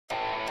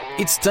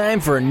It's time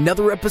for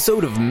another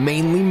episode of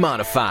Mainly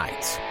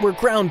Modifieds, where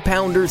ground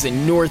pounders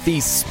and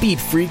Northeast speed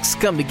freaks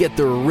come to get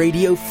their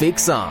radio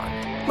fix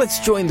on. Let's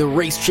join the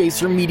Race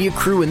Chaser Media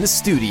crew in the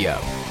studio.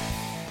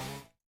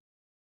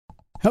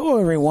 Hello,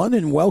 everyone,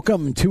 and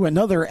welcome to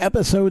another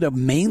episode of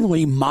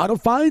Mainly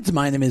Modifieds.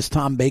 My name is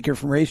Tom Baker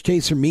from Race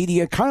Chaser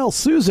Media. Kyle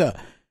Souza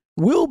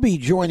will be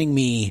joining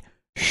me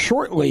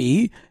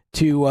shortly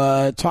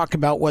to talk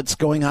about what's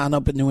going on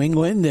up in New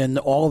England and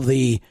all of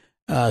the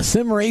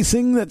sim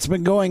racing that's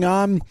been going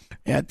on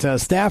at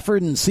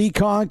Stafford and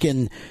Seekonk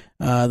and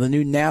the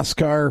new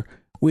NASCAR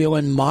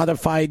Whelen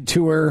Modified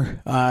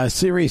Tour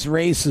Series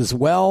race as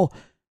well.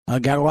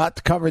 Got a lot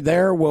to cover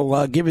there.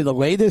 We'll give you the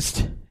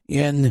latest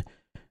in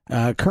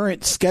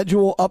current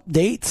schedule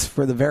updates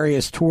for the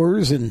various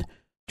tours and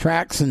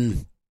tracks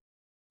and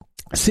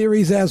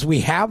series as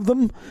we have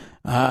them.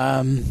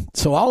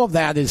 So all of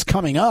that is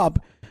coming up.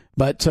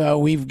 But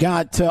we've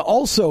got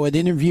also an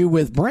interview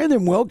with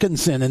Brandon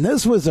Wilkinson, and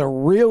this was a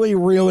really,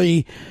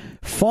 really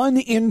fun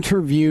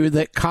interview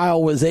that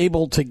Kyle was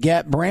able to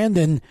get.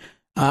 Brandon,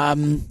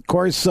 of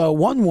course,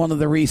 won one of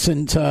the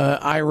recent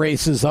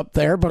iRaces up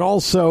there, but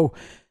also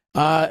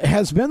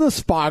has been a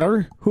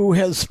spotter who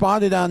has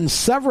spotted on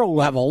several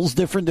levels,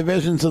 different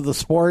divisions of the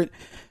sport,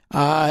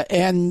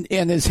 and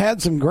has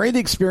had some great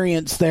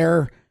experience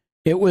there.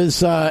 It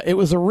was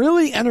a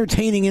really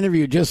entertaining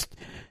interview, just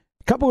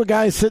a couple of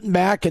guys sitting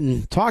back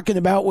and talking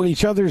about what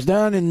each other's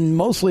done and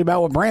mostly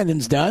about what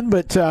Brandon's done.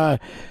 But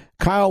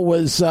Kyle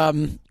was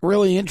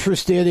really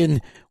interested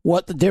in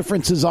what the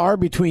differences are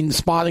between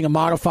spotting a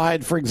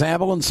modified, for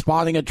example, and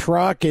spotting a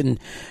truck and,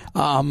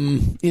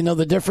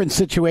 the different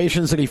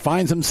situations that he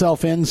finds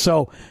himself in.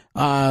 So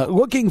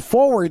looking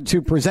forward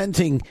to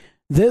presenting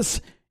this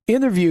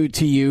interview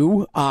to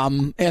you.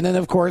 And then,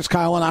 of course,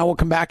 Kyle and I will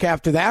come back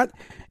after that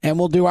and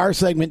we'll do our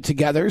segment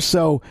together.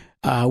 So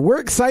we're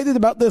excited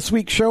about this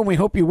week's show, and we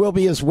hope you will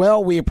be as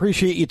well. We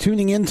appreciate you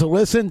tuning in to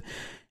listen,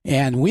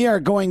 and we are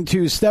going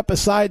to step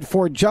aside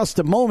for just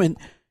a moment,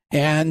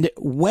 and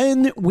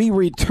when we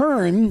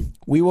return,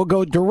 we will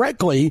go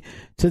directly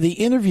to the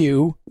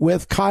interview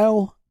with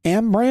Kyle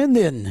and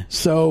Brandon.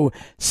 So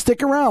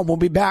stick around. We'll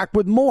be back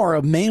with more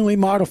of Mainly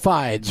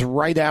Modifieds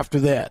right after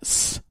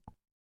this.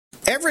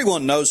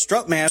 Everyone knows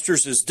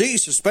Strutmasters is the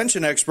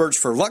suspension experts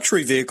for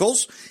luxury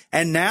vehicles,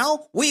 and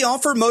now we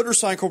offer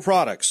motorcycle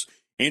products.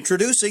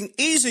 Introducing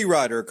Easy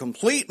Rider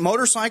Complete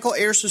Motorcycle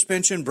Air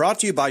Suspension,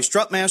 brought to you by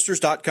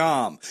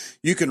Strutmasters.com.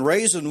 You can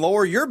raise and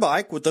lower your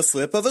bike with the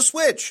flip of a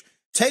switch.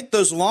 Take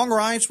those long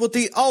rides with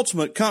the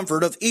ultimate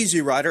comfort of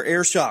Easy Rider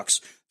Air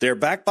Shocks. They're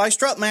backed by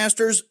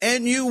Strutmasters,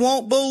 and you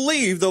won't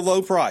believe the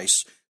low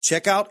price.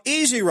 Check out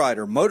Easy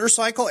Rider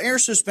Motorcycle Air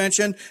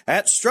Suspension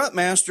at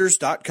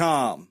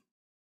Strutmasters.com.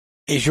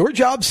 Is your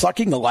job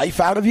sucking the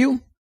life out of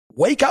you?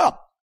 Wake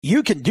up.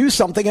 You can do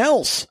something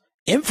else.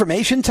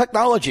 Information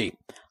technology.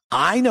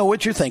 I know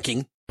what you're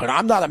thinking, but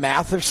I'm not a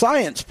math or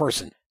science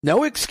person.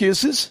 No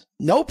excuses,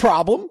 no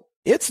problem.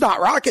 It's not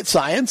rocket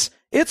science.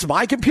 It's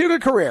my computer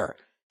career.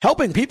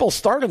 Helping people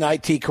start an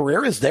IT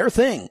career is their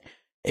thing.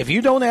 If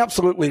you don't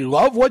absolutely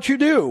love what you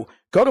do,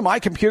 go to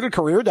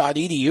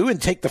mycomputercareer.edu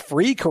and take the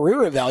free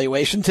career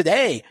evaluation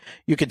today.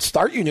 You can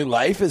start your new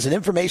life as an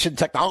information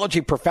technology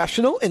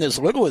professional in as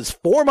little as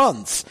 4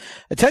 months.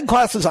 Attend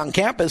classes on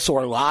campus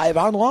or live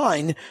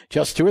online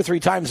just 2 or 3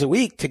 times a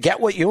week to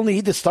get what you'll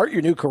need to start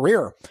your new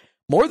career.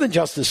 More than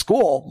just a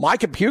school, My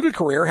Computer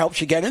Career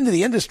helps you get into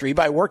the industry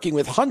by working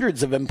with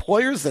hundreds of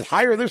employers that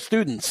hire their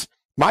students.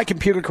 My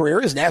Computer Career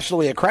is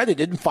nationally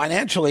accredited, and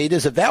financial aid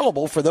is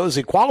available for those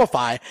who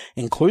qualify,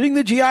 including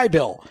the GI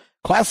Bill.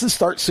 Classes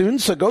start soon,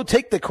 so go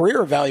take the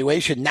career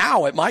evaluation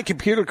now at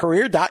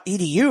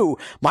mycomputercareer.edu.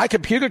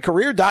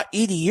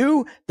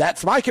 Mycomputercareer.edu.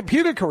 That's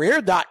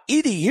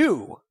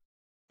mycomputercareer.edu.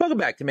 Welcome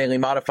back to Mainly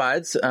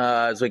Modifieds.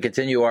 As we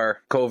continue our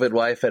COVID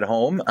life at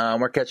home,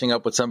 we're catching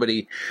up with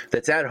somebody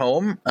that's at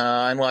home,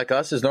 and like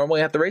us, is normally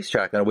at the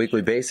racetrack on a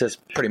weekly basis,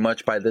 pretty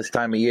much by this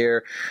time of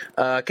year.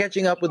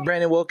 Catching up with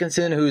Brandon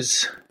Wilkinson,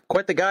 who's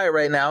quite the guy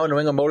right now in New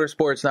England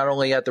Motorsports, not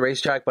only at the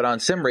racetrack, but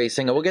on sim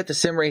racing. And we'll get to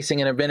sim racing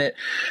in a minute.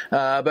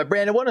 But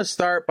Brandon, I want to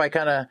start by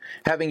kind of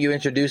having you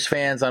introduce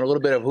fans on a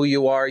little bit of who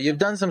you are. You've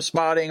done some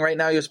spotting. Right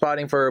now you're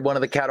spotting for one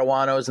of the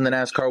Catawanos in the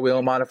NASCAR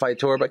Wheel Modified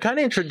Tour. But kind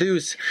of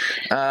introduce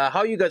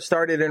how you got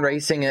started in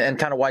racing and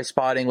kind of why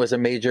spotting was a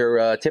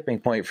major tipping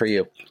point for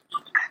you.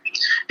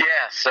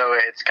 Yeah, so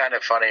it's kind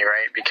of funny,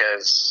 right?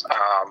 Because,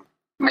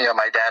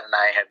 my dad and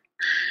I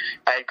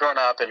had grown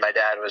up, and my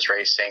dad was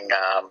racing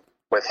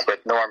with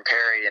Norm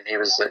Perry, and he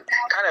was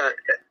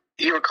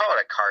he would call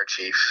it a car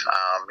chief.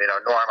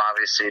 Norm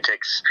obviously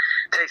takes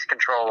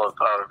control of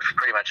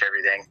pretty much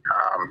everything,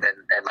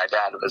 and my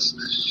dad was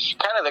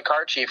kind of the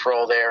car chief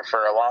role there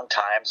for a long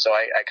time. So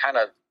I kind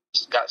of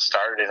got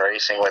started in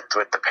racing with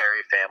the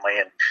Perry family,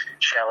 and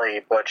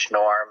Shelly, Butch,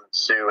 Norm,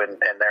 Sue, and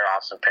their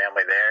awesome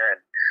family there. And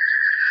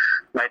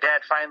my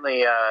dad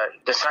finally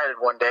decided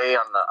one day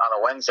on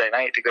a Wednesday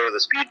night to go to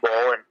the Speed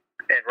Bowl and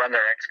run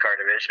their X-Car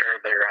division, or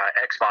their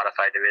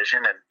X-Modified division,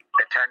 and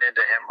it turned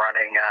into him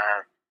running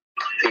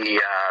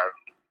the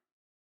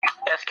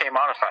SK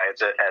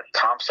Modifieds at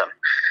Thompson.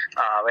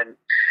 And,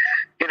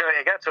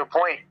 it got to a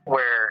point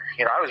where,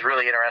 I was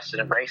really interested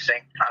in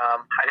racing.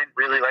 I didn't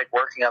really like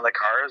working on the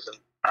cars, and,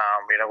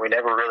 we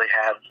never really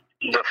had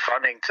the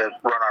funding to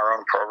run our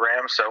own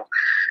program. So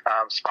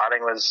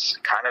spotting was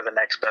kind of the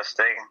next best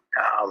thing.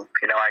 I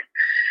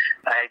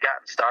had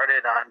gotten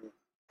started on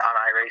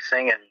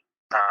iRacing, and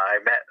I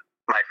met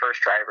my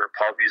first driver,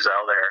 Paul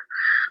Buzel, there.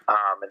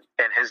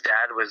 And his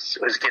dad was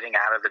getting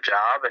out of the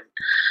job. And,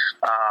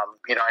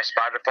 I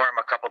spotted for him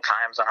a couple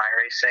times on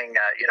iRacing,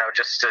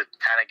 just to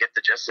kind of get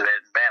the gist of it.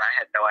 And man,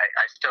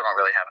 I still don't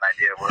really have an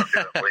idea what I'm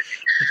doing, believe me.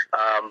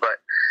 But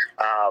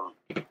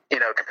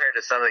compared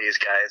to some of these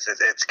guys,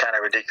 it's kind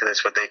of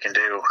ridiculous what they can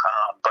do.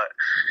 But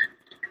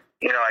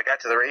I got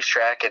to the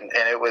racetrack, and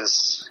it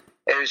was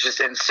just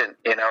instant.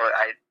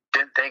 I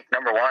didn't think,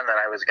 number one, that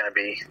I was going to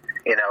be,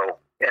 in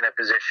a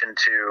position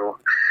to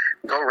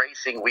go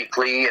racing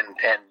weekly and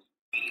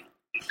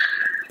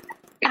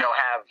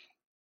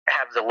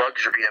have the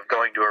luxury of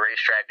going to a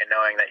racetrack and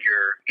knowing that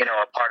you're,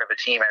 a part of a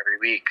team every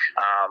week.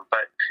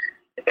 But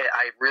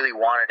I really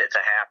wanted it to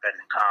happen.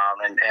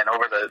 And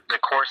over the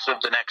course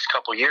of the next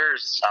couple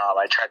years,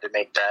 I tried to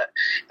make that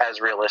as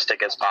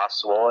realistic as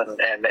possible.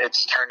 And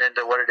it's turned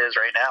into what it is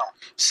right now.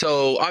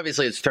 So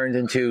obviously it's turned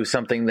into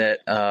something that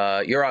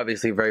you're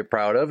obviously very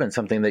proud of and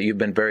something that you've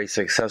been very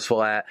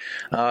successful at.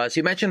 So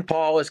you mentioned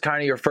Paul is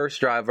kind of your first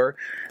driver.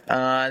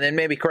 And then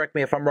maybe correct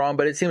me if I'm wrong,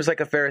 but it seems like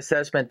a fair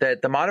assessment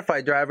that the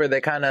modified driver, they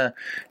kind of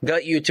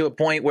got you to a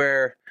point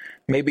where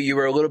maybe you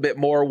were a little bit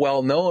more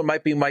well-known.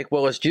 Might be Mike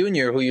Willis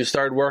Jr., who you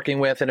started working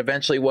with and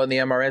eventually won the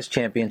MRS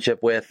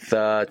championship with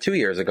 2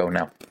 years ago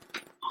now.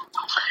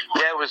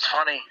 Yeah, it was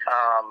funny.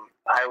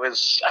 I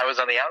was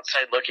on the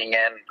outside looking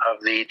in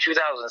of the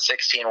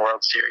 2016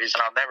 World Series,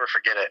 and I'll never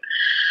forget it.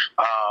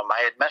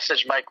 I had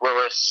messaged Mike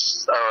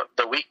Willis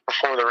the week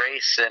before the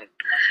race, and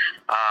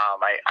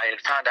I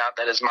had found out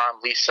that his mom,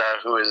 Lisa,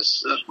 who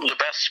is the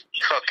best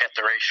cook at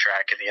the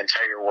racetrack in the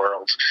entire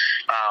world,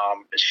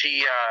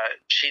 she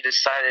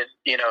decided,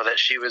 that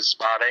she was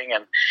spotting,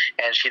 and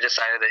she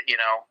decided that,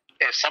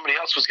 if somebody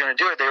else was going to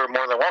do it, they were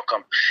more than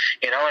welcome,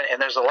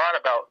 and there's a lot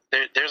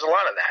there's a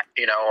lot of that,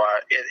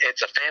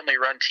 it's a family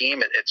run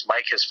team. It's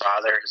Mike, his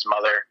father, his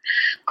mother,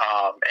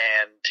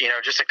 and,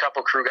 just a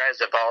couple crew guys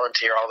that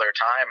volunteer all their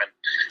time. And,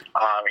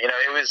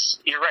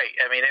 you're right.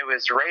 I mean, it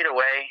was right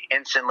away,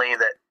 instantly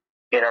that,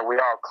 we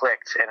all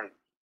clicked. And,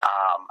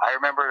 I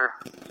remember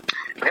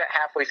we got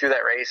halfway through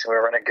that race and we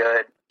were running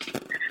good.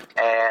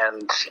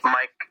 And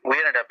Mike, we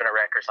ended up in a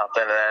wreck or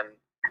something. And then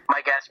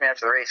Mike asked me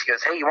after the race, he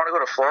goes, "Hey, you want to go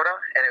to Florida?"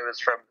 And it was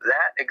from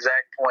that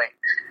exact point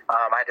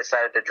I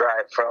decided to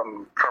drive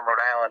from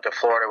Rhode Island to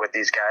Florida with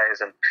these guys.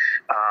 And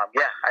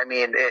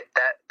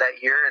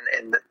that year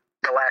and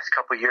the last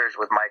couple of years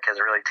with Mike has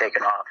really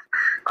taken off.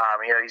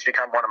 He's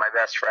become one of my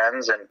best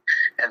friends and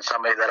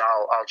somebody that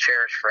I'll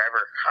cherish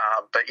forever.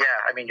 But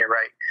yeah, I mean, you're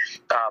right.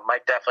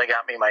 Mike definitely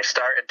got me my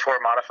start in tour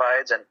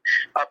modifieds, and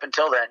up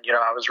until then,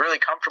 I was really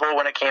comfortable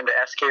when it came to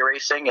SK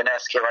racing and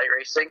SK light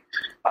racing.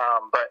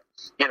 But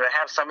to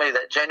have somebody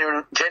that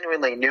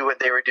genuinely knew what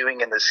they were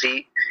doing in the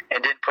seat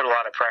and didn't put a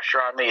lot of pressure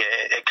on me,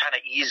 it kind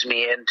of eased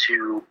me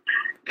into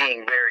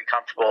being very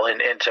comfortable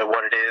into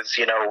what it is,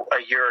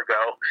 a year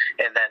ago,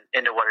 and then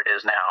into what it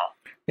is now.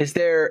 Is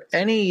there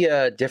any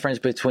difference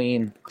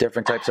between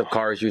different types of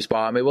cars you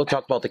spot? I mean, we'll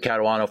talk about the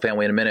Catalano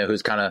family in a minute,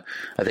 who's kind of,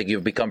 I think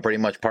you've become pretty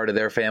much part of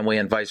their family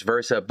and vice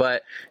versa.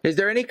 But is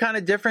there any kind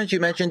of difference? You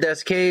mentioned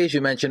SKs,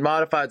 you mentioned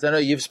modifieds. I know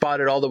you've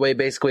spotted all the way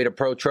basically to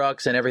pro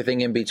trucks and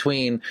everything in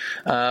between.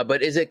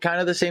 But is it kind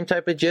of the same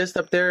type of gist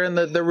up there in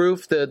the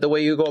roof, the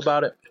way you go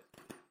about it?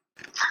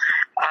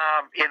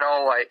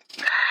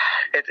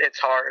 It's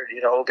hard,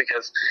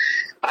 because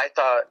I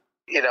thought,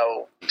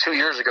 2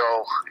 years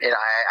ago,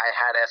 I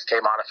had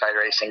SK Modified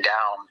Racing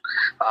down.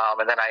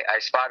 And then I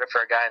spotted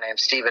for a guy named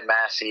Stephen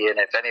Massey. And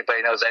if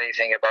anybody knows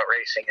anything about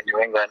racing in New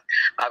England,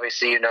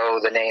 obviously you know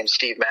the name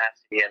Steve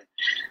Massey. And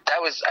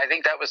I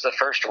think that was the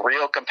first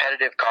real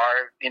competitive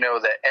car,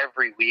 that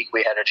every week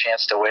we had a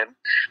chance to win.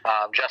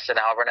 Justin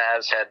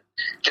Alvarez had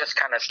just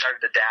kind of started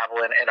to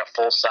dabble in a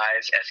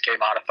full-size SK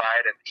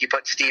Modified. And he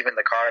put Steve in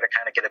the car to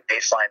kind of get a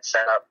baseline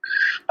setup,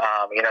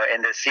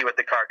 and to see what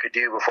the car could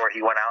do before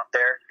he went out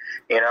there.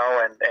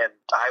 And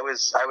I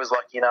was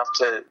lucky enough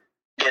to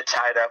get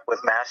tied up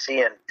with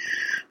Massey, and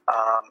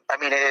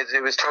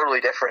it was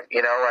totally different.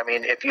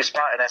 If you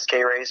spot an SK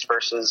race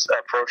versus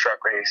a pro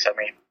truck race,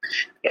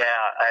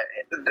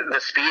 the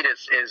speed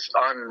is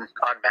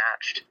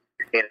unmatched.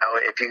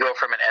 If you go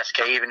from an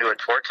SK even to a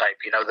tour type,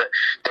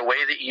 the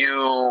way that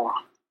you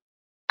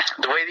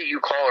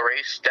call a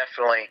race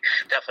definitely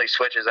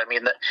switches. I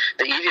mean,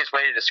 the easiest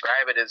way to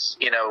describe it is,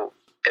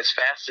 as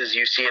fast as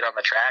you see it on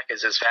the track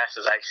is as fast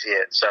as I see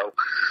it. So,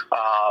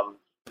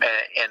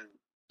 and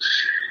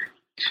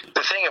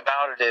the thing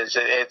about it is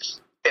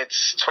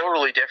it's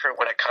totally different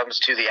when it comes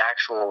to the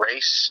actual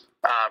race,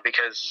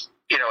 because,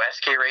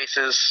 SK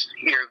races,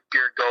 you're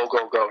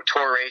go.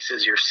 Tour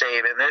races, you're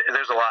save, and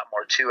there's a lot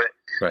more to it.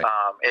 Right.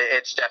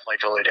 It's definitely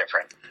totally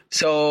different.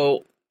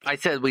 So I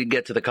said we'd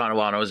get to the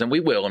Catalanos, and we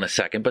will in a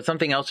second, but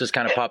something else just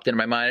kind of popped into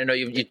my mind. I know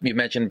you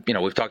mentioned,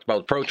 we've talked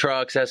about Pro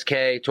Trucks,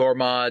 SK, Tour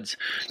Mods,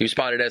 you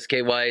spotted SK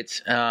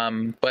Lights,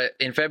 but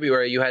in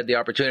February you had the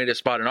opportunity to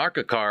spot an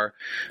ARCA car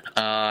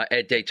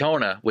at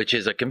Daytona, which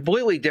is a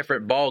completely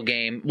different ball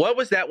game. What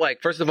was that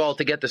like, first of all,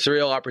 to get the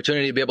surreal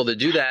opportunity to be able to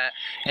do that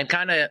and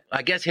kind of,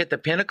 I guess, hit the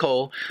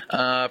pinnacle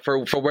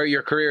for where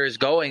your career is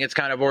going? It's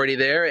kind of already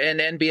there, and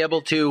then be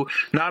able to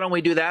not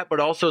only do that, but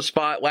also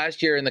spot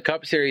last year in the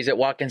Cup Series at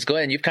Watkins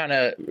Glen. You've kind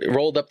of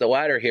rolled up the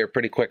ladder here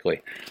pretty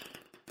quickly.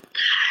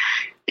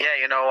 Yeah,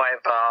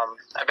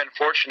 I've been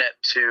fortunate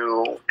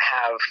to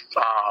have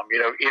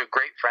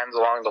great friends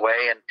along the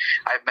way, and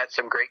I've met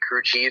some great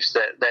crew chiefs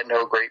that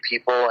know great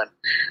people, and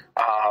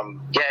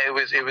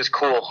it was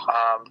cool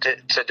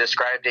to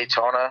describe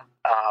Daytona.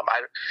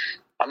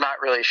 I'm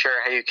not really sure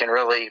how you can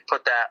really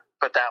put that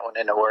one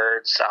into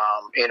words.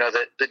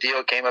 The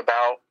deal came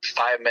about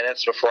 5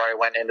 minutes before I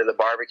went into the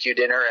barbecue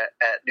dinner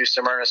at New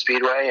Smyrna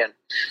Speedway, and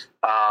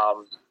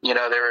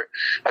there were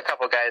a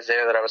couple of guys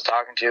there that I was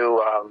talking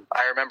to.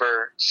 I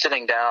remember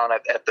sitting down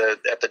at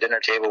the dinner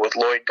table with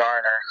Lloyd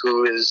Garner,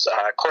 who is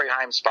Corey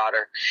Haim's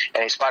spotter,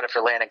 and he spotted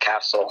for Landon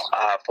Castle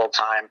full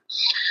time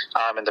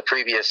in the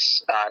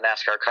previous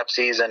NASCAR Cup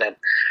season, and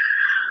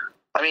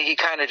he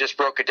kind of just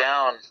broke it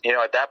down.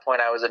 At that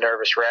point, I was a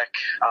nervous wreck,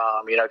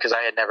 because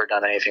I had never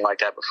done anything like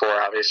that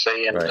before,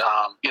 obviously. And, right.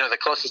 The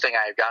closest thing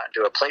I had gotten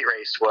to a plate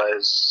race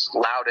was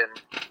Loudon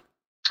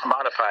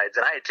Modifieds,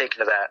 and I had taken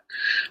to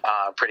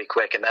that pretty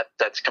quick, and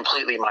that's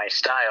completely my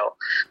style.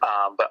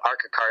 But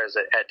ARCA cars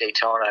at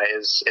Daytona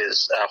is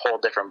a whole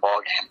different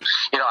ballgame.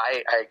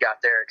 I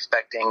got there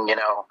expecting,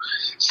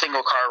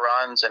 single car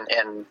runs and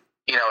in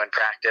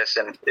practice,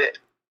 and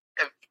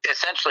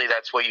essentially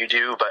that's what you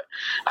do, but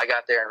I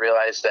got there and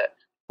realized that,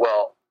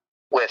 well,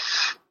 with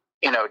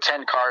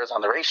 10 cars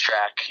on the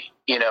racetrack,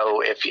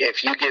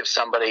 if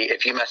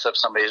you mess up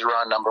somebody's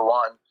run, number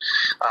one,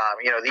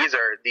 these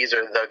are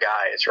the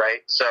guys,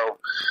 right? So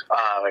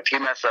if you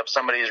mess up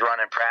somebody's run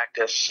in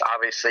practice,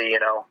 obviously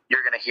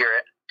you're going to hear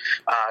it.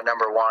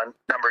 Number one.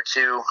 Number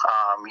two,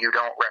 you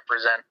don't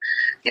represent,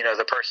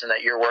 the person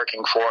that you're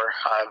working for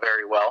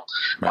very well.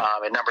 Right.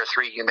 And number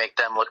three, you make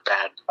them look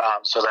bad.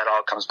 So that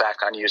all comes back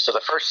on you. So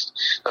the first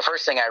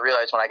thing I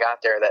realized when I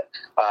got there that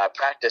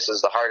practice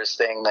is the hardest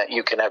thing that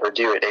you can ever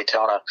do at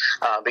Daytona,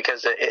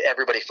 because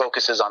everybody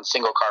focuses on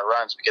single car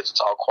runs because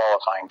it's all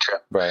qualifying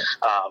trip. Right.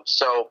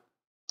 So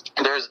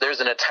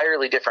there's an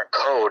entirely different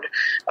code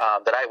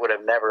that I would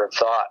have never have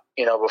thought,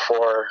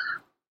 before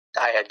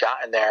I had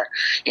gotten there,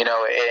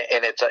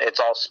 and it's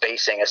all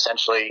spacing.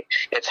 Essentially,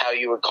 it's how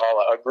you would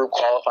call a group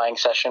qualifying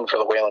session for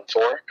the Whelen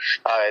Tour,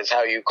 is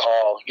how you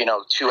call,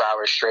 2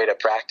 hours straight of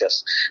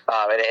practice.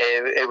 And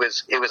it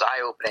was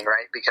eye-opening,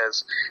 right?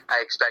 Because I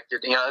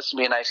expected, this would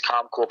be a nice,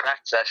 calm, cool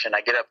practice session.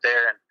 I get up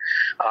there, and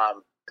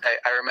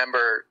I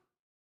remember,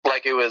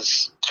 like it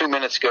was 2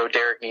 minutes ago,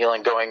 Derek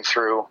Nealon going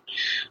through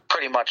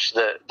pretty much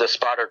the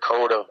spotter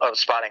code of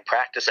spotting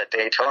practice at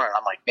Daytona. And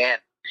I'm like, man,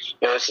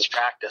 this is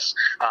practice.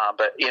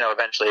 But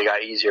eventually it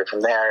got easier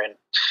from there. And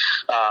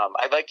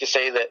I'd like to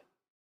say that,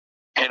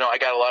 I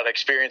got a lot of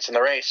experience in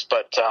the race,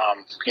 but,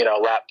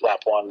 lap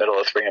one, middle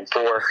of 3 and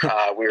 4,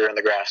 we were in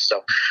the grass.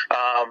 So,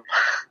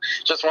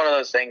 just one of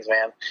those things,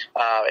 man.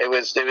 It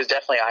was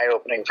definitely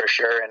eye-opening for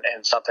sure.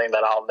 And something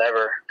that I'll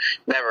never,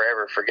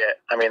 ever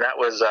forget. That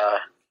was,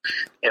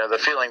 the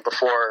feeling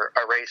before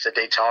a race at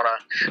Daytona,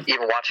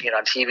 even watching it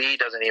on TV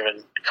doesn't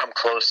even come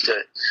close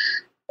to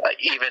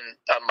even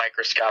a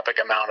microscopic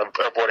amount of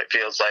what it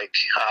feels like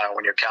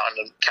when you're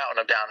counting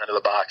them down into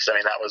the box.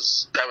 That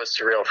was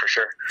surreal for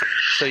sure.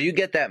 So you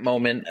get that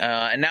moment,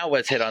 and now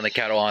let's hit on the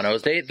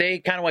Catalanos. They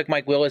kind of like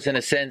Mike Willis in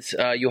a sense.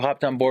 You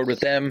hopped on board with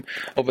them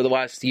over the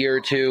last year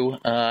or two,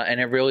 and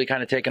have really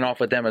kind of taken off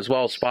with them as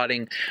well,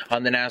 spotting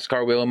on the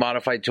NASCAR Whelen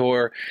Modified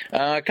Tour.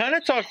 Kind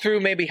of talk through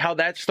maybe how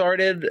that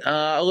started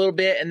a little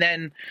bit, and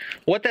then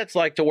what that's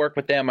like to work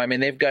with them.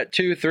 They've got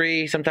 2,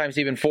 3, sometimes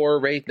even 4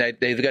 race.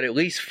 They've got at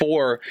least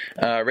 4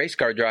 race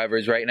car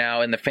drivers right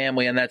now in the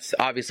family, and that's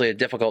obviously a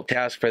difficult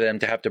task for them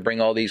to have to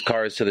bring all these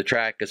cars to the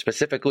track,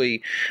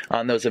 specifically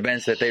on those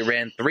events that they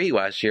ran 3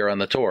 last year on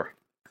the tour.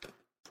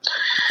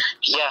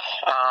 Yeah,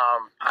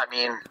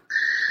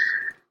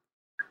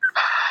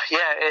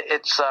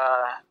 it's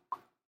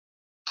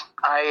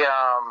I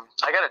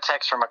got a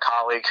text from a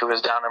colleague who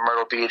was down in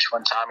Myrtle Beach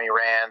when Tommy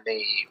ran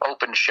the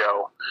open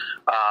show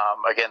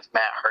against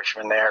Matt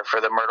Hirschman there for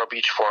the Myrtle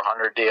Beach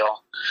 400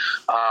 deal,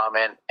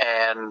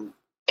 and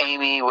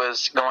Amy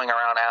was going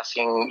around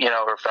asking,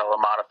 her fellow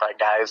modified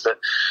guys that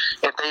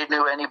if they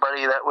knew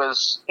anybody that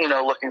was,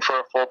 looking for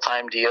a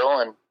full-time deal.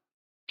 And,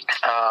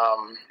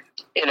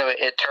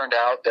 it turned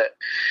out that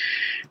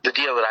the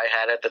deal that I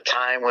had at the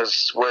time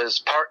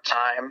was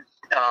part-time.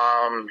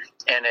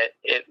 And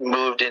it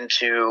moved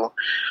into,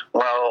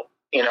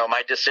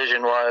 my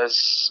decision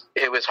was,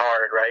 it was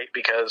hard, right?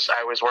 Because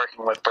I was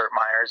working with Burt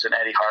Myers and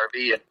Eddie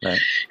Harvey, and right.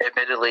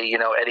 Admittedly,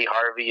 Eddie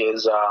Harvey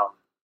is,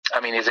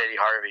 he's Eddie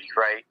Harvey,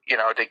 right?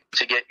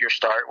 To get your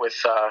start with,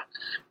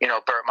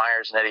 Burt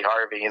Myers and Eddie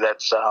Harvey,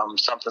 that's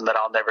something that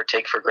I'll never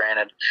take for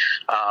granted.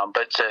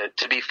 But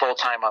to be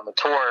full-time on the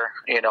tour,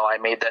 I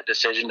made that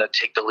decision to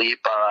take the leap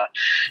on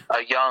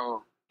a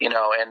young,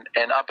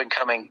 and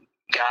up-and-coming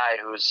guy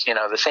who's,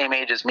 the same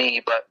age as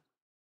me, but,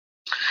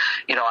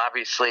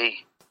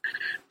 obviously,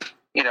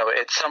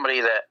 it's somebody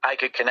that I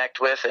could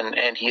connect with,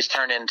 and he's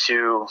turned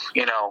into,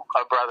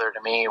 a brother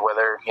to me,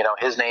 whether,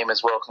 his name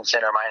is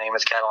Wilkinson or my name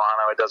is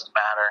Catalano, it doesn't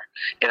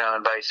matter,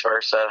 and vice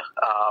versa.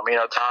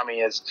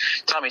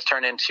 Tommy's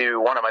turned into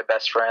one of my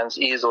best friends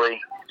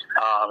easily.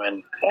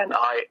 And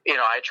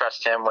I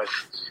trust him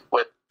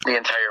with the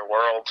entire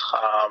world.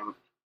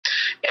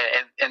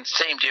 And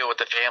same deal with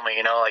the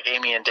family, like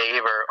Amy and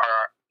Dave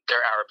they're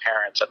our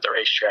parents at the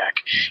racetrack.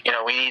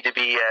 We need to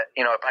be at,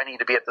 if I need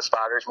to be at the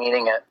spotters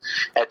meeting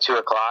at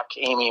 2:00,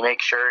 Amy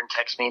makes sure and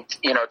texts me,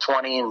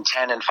 20 and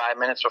 10 and 5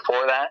 minutes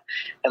before that.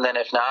 And then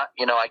if not,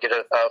 I get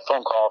a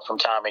phone call from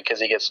Tommy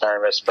because he gets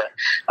nervous. But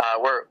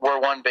we're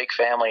one big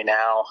family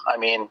now.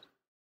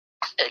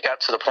 It got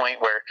to the point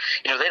where,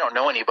 they don't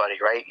know anybody,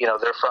 right?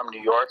 They're from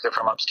New York, they're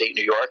from upstate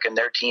New York, and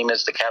their team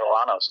is the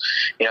Catalanos.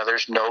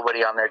 There's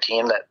nobody on their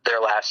team that their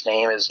last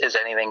name is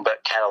anything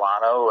but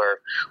Catalano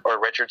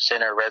or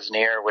Richardson or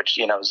Resnier, which,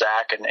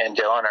 Zach and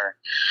Dylan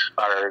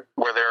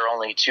were there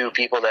only two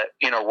people that,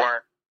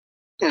 weren't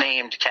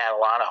named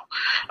Catalano.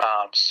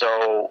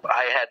 So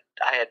I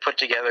had put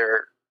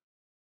together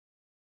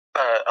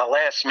a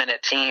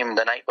last-minute team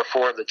the night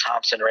before the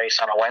Thompson race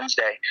on a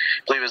Wednesday.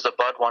 I believe it was the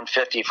Bud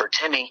 150 for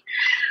Timmy,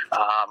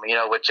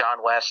 with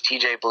John West,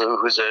 TJ Blue,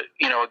 who's a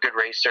good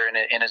racer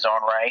in his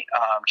own right,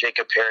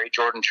 Jacob Perry,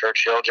 Jordan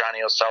Churchill,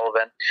 Johnny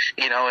O'Sullivan,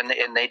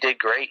 and they did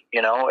great.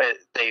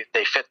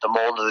 They fit the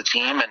mold of the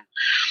team, and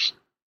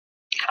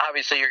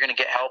obviously you're going to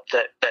get help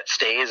that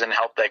stays and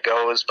help that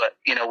goes, but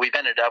we've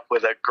ended up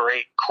with a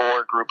great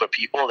core group of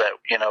people that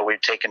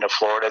we've taken to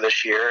Florida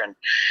this year, and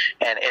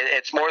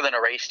it's more than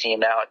a race team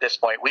now at this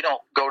point. We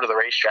don't go to the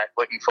racetrack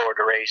looking forward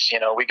to race.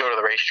 We go to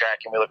the racetrack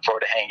and we look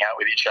forward to hanging out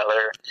with each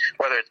other,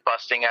 whether it's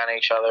busting on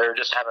each other or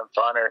just having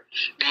fun or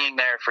being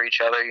there for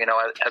each other,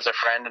 as a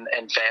friend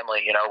and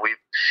family.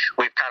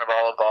 We've kind of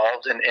all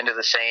evolved into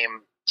the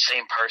same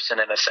person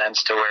in a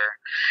sense, to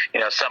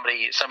where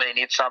somebody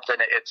needs something,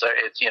 it's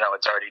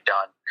already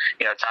done.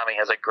 Tommy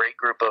has a great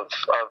group of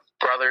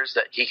brothers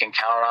that he can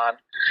count on,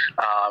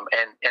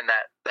 and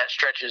that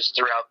stretches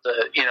throughout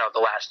the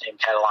last name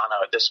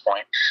Catalano at this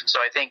point. So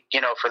I think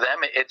for them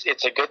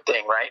it's a good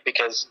thing, right?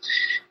 Because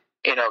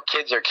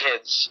kids are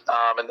kids,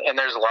 and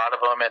there's a lot of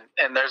them,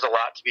 and there's a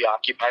lot to be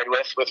occupied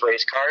with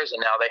race cars,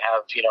 and now they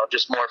have,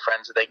 just more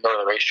friends that they can go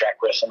to the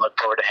racetrack with and look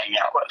forward to hanging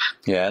out with.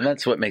 Yeah, and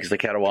that's what makes the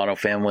Catalano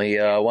family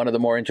one of the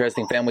more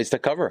interesting families to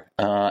cover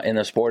in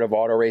the sport of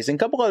auto racing. A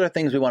couple other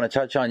things we want to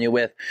touch on you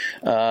with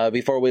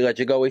before we let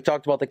you go. We've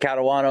talked about the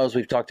Catalanos,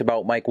 we've talked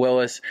about Mike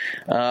Willis,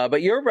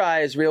 but your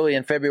rise really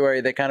in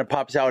February that kind of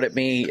pops out at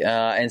me,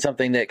 and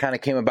something that kind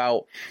of came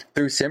about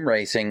through sim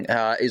racing,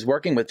 is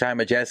working with Ty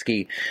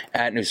Majeski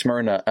at New Smyrna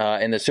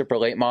in the super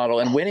late model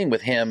and winning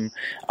with him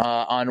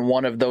on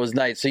one of those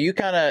nights. So you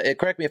kind of,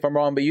 correct me if I'm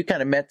wrong, but you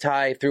kind of met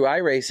Ty through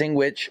iRacing,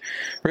 which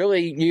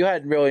really you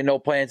had really no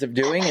plans of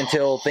doing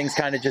until things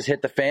kind of just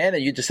hit the fan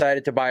and you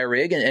decided to buy a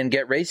rig and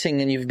get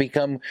racing, and you've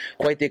become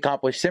quite the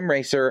accomplished sim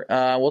racer.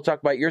 We'll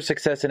talk about your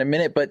success in a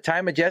minute, but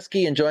Ty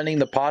Majeski and joining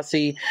the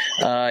posse,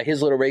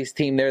 his little race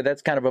team there,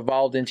 that's kind of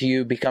evolved into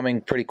you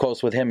becoming pretty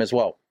close with him as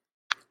well.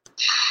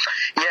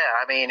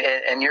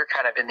 Yeah, and you're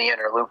kind of in the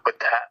inner loop with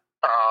that.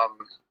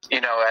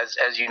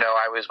 As you know,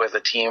 I was with a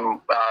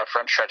team,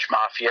 Front Stretch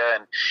Mafia,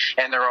 and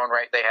in their own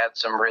right, they had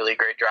some really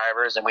great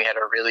drivers, and we had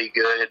a really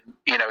good,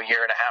 year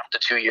and a half to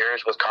 2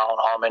 years with Colin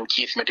Hallman,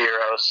 Keith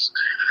Medeiros,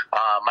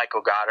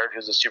 Michael Goddard,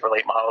 who's a super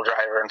late model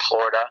driver in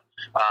Florida,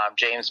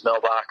 James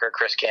Milbacher,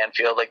 Chris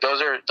Canfield. Like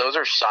those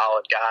are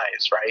solid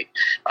guys, right?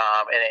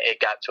 And it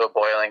got to a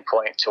boiling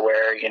point to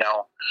where,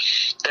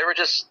 they were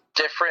just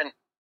different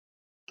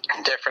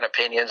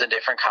opinions and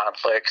different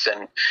conflicts,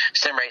 and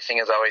sim racing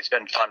has always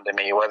been fun to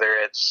me, whether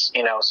it's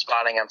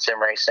spotting on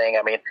sim racing.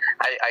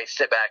 I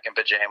sit back in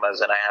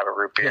pajamas and I have a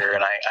root beer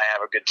and I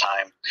have a good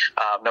time,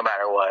 no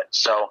matter what.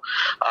 So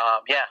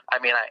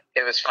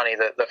it was funny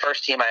that the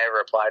first team I ever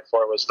applied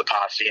for was the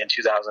Posse in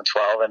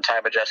 2012, and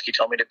Ty Majeski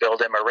told me to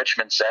build him a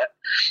Richmond set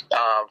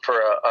for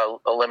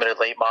a limited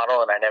late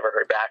model, and I never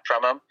heard back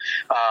from him.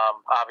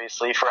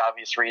 Obviously, for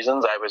obvious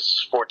reasons, I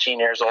was 14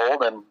 years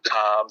old, and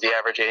the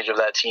average age of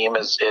that team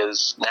is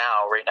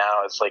right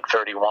now it's like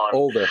 31.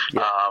 Older.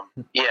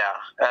 Yeah.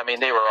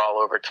 They were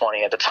all over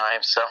 20 at the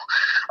time. So,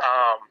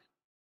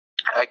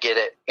 I get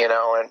it,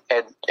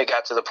 and it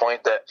got to the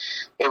point that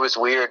it was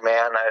weird,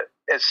 man.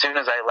 As soon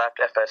as I left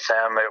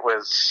FSM,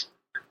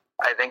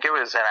 I think it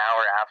was an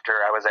hour after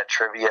I was at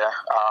trivia,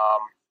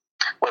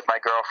 with my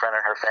girlfriend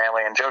and her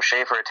family, and Joe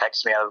Schaefer had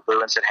texted me out of the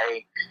blue and said,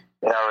 hey,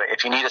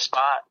 if you need a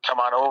spot, come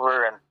on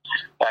over. And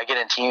I get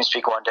in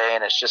TeamSpeak one day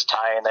and it's just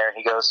Ty in there, and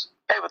he goes,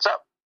 hey, what's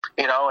up?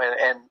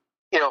 And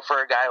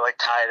for a guy like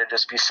Ty to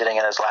just be sitting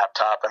in his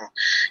laptop and,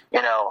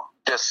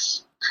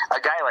 just a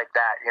guy like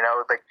that,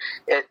 like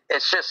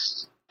it's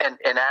just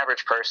an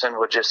average person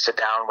would just sit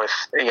down with,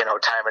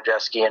 Ty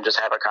Majeski and just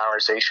have a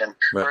conversation.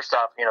 Right. First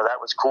off, that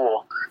was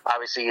cool.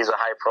 Obviously, he's a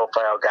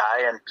high-profile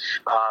guy, and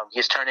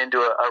he's turned into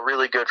a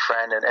really good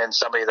friend and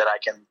somebody that I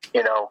can,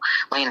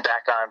 lean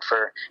back on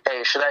for,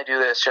 hey, should I do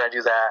this? Should I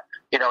do that?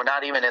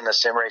 Not even in the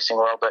sim racing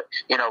world, but,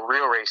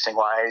 real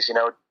racing-wise,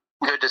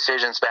 good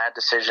decisions, bad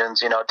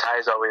decisions.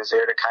 Ty's always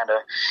there to kind of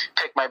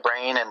pick my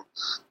brain, and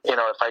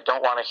if I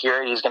don't want to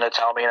hear it, he's going to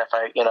tell me. And if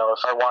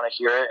I want to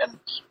hear it, and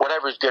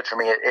whatever's good for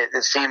me,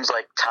 it seems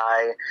like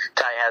Ty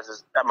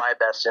has my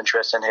best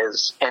interest in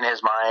his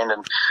mind,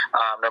 and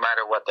no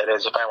matter what that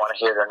is, if I want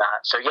to hear it or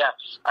not. So yeah,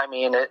 I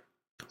mean it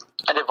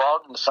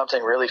evolved into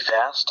something really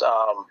fast.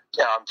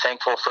 I'm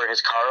thankful for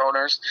his car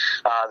owners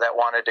that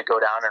wanted to go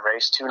down and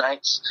race 2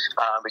 nights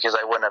because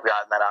I wouldn't have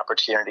gotten that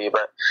opportunity.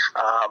 But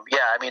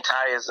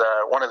Ty is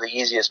one of the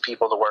easiest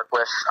people to work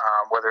with,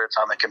 whether it's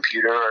on the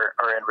computer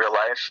or in real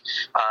life.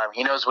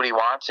 He knows what he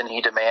wants, and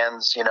he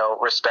demands,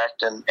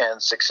 respect and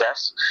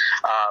success.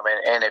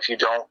 And if you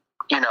don't,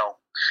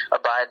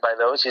 abide by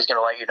those, he's going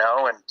to let you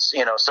know. And,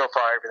 so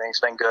far everything's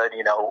been good,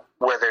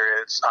 whether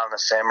it's on the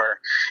sim or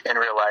in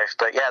real life.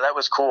 But yeah, that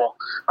was cool,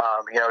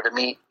 to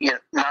meet,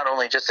 not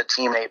only just a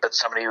teammate, but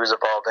somebody who's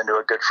evolved into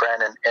a good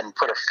friend and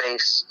put a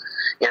face,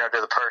 to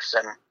the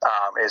person,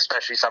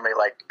 especially somebody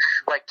like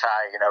Ty,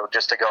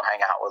 just to go hang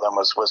out with him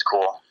was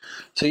cool.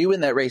 So you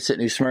win that race at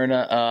New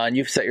Smyrna, and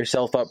you've set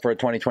yourself up for a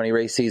 2020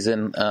 race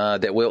season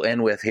that we'll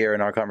end with here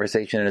in our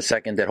conversation in a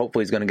second, that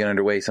hopefully is going to get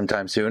underway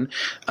sometime soon.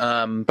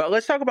 But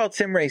let's talk about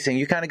sim racing.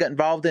 You kind of got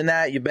involved in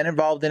that. You've been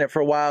involved in it for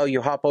a while.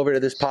 You hop over to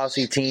this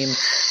Posse team.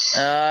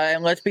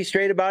 And let's be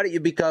straight about it.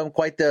 You've become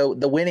quite the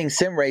winning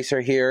sim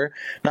racer here.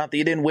 Not that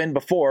you didn't win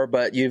before,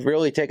 but you've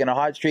really taken a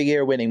hot streak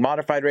here, winning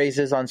modified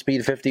races on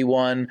Speed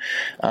 51,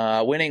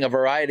 winning a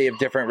variety of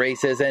different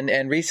races,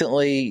 and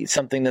recently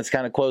something that's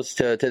kind of close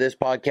to this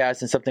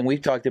podcast and something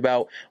we've talked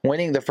about,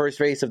 winning the first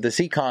race of the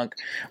Seekonk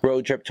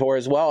Road Trip Tour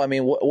as well. I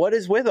mean, what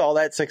is with all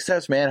that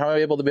success, man? How are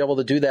you able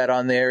to do that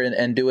on there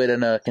and do it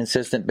on a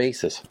consistent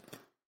basis?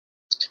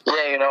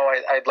 Yeah,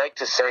 I'd like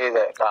to say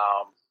that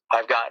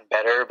I've gotten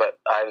better, but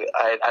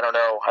I don't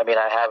know.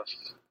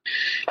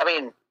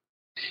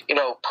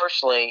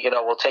 Personally,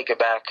 we'll take it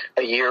back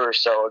a year or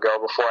so ago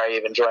before I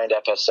even joined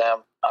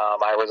FSM.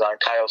 I was on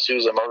Kyle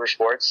Souza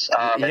Motorsports,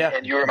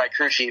 and you were my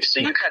crew chief, so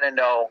you kind of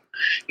know,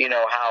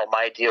 how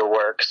my deal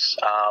works.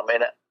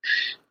 And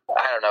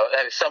I don't know.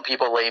 Some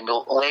people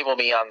label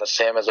me on the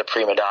sim as a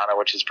prima donna,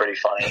 which is pretty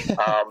funny.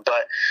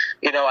 But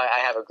I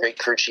have a great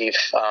crew chief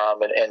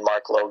and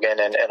Mark Logan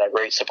and a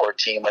great support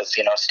team with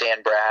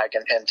Stan Bragg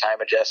and Ty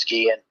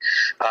Majeski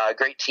and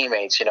great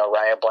teammates.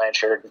 Ryan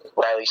Blanchard,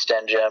 Riley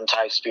Stenjum,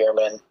 Ty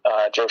Spearman,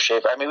 Joe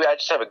Schaefer. I mean, I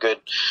just have a good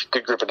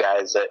group of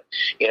guys that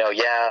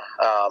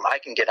I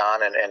can get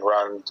on and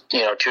run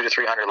 200 to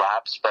 300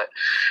 laps, but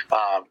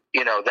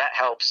that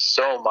helps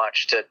so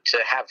much to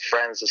have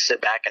friends to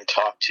sit back and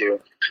talk to.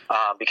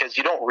 Because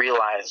you don't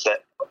realize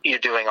that you're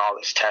doing all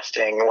this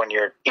testing when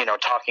you're,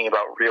 talking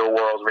about real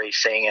world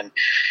racing, and,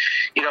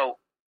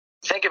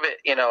 think of it,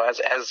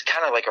 as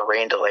kind of like a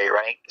rain delay,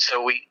 right?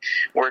 So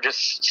we're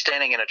just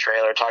standing in a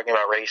trailer talking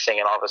about racing,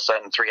 and all of a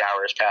sudden 3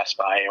 hours pass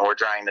by and we're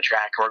drying the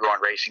track and we're going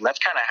racing. That's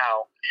kind of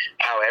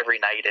how every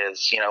night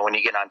is, when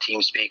you get on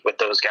TeamSpeak with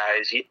those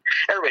guys,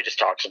 everybody just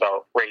talks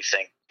about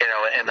racing,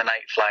 and the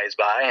night flies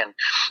by. And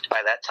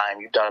by that time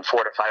you've done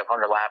 400 to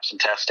 500 laps in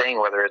testing,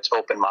 whether it's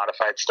open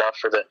modified stuff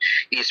for the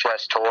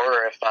East-West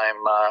Tour, or if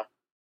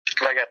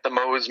I got the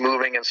Moe's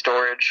moving and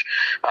storage,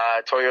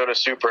 Toyota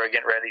Supra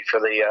getting ready for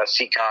the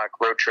Seekonk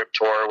Road Trip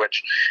Tour,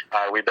 which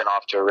we've been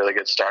off to a really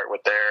good start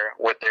with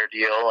their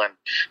deal, and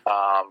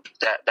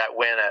that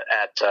win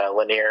at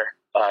Lanier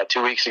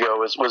 2 weeks ago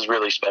was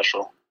really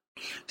special.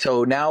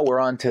 So now we're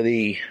on to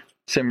the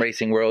sim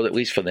racing world, at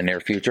least for the near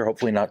future,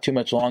 hopefully not too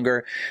much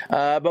longer.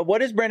 But what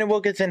does Brandon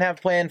Wilkinson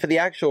have planned for the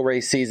actual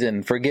race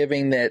season?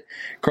 Forgiving that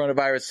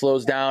coronavirus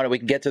slows down and we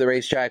can get to the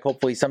racetrack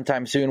hopefully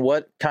sometime soon.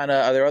 What kind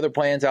of, are there other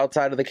plans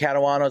outside of the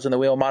Catalanos and the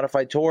Wheel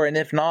Modified Tour? And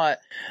if not,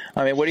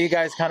 I mean, what are you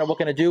guys kind of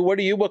looking to do? What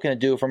are you looking to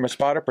do from a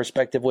spotter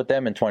perspective with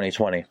them in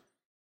 2020?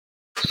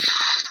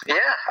 Yeah,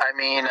 I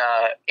mean,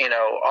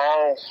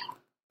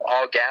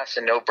 all gas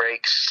and no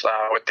brakes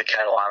with the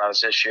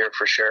Catalanos this year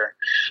for sure.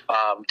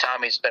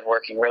 Tommy's been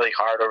working really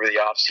hard over the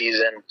off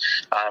season.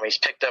 He's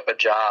picked up a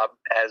job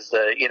as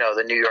the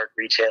New York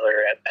retailer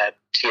at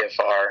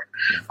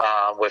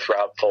TFR with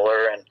Rob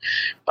Fuller, and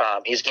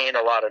he's gained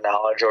a lot of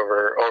knowledge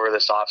over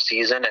this off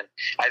season, and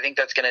I think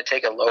that's going to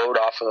take a load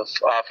off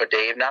of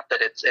Dave. Not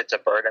that it's a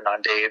burden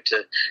on Dave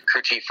to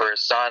crew chief for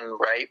his son,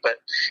 right? But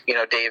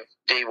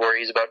Dave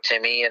worries about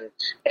Timmy, and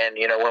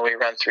when we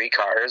run 3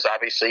 cars,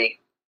 obviously,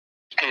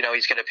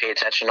 he's going to pay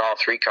attention to all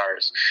 3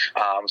 cars.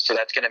 So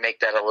that's going to make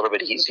that a little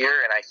bit easier.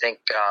 And I think,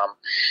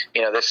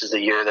 this is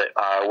the year that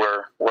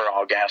we're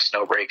all gas,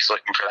 no brakes,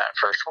 looking for that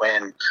first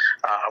win,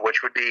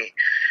 which would be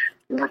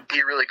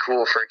really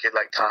cool for a kid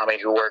like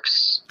Tommy who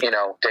works,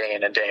 day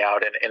in and day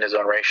out in his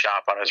own race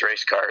shop on his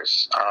race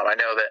cars. I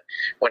know that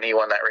when he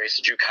won that race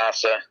at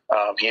Jukasa,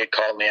 he had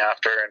called me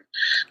after,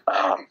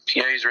 and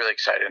he's really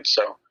excited.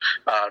 So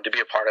to be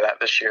a part of that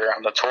this year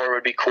on the tour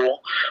would be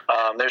cool.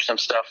 There's some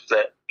stuff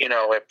that,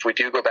 if we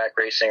do go back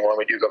racing, when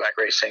we do go back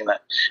racing,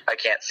 that I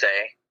can't say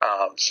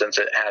since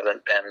it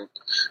hasn't been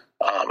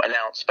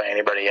announced by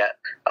anybody yet.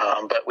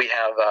 But we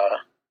have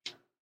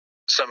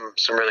some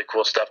really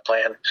cool stuff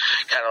planned,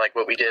 kind of like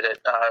what we did at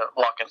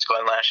Watkins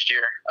Glen last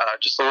year.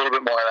 Just a little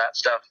bit more of that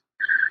stuff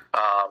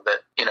that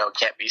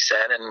can't be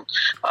said, and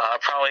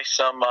probably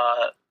some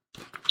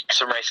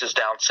races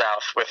down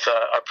south with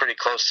a pretty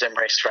close sim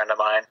race friend of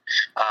mine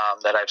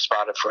that I've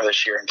spotted for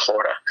this year in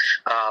Florida.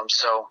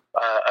 So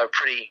a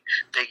pretty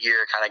big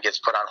year kind of gets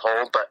put on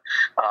hold, but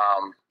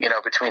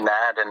between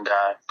that and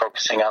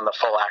focusing on the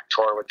full act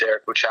tour with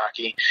Derek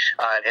Buchacki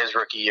in his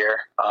rookie year,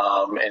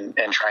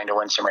 and trying to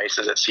win some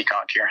races at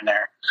Seekonk here and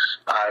there.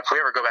 If we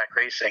ever go back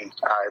racing,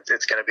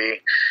 it's going to be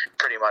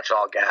pretty much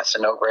all gas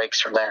and no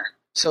brakes from there.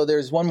 So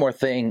there's one more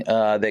thing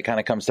that kind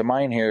of comes to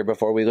mind here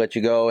before we let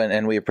you go,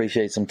 and we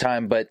appreciate some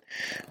time. But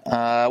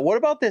what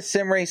about this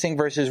sim racing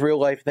versus real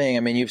life thing? I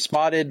mean, you've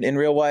spotted in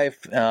real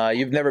life.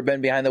 You've never been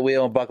behind the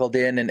wheel and buckled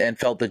in and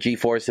felt the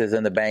G-forces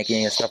and the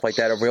banking and stuff like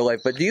that of real life.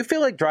 But do you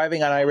feel like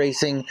driving on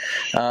iRacing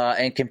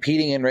and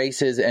competing in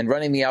races and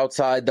running the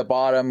outside, the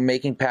bottom,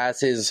 making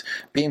passes,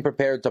 being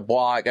prepared to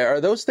block, are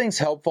those things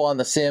helpful on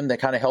the sim that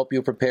kind of help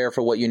you prepare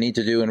for what you need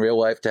to do in real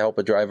life to help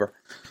a driver?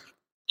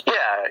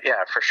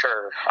 Yeah, for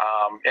sure.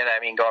 And I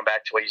mean, going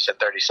back to what you said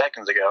 30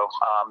 seconds ago,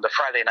 the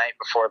Friday night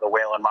before the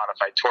Whelen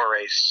Modified Tour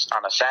race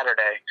on a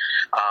Saturday,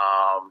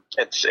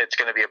 it's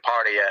going to be a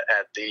party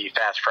at the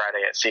Fast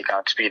Friday at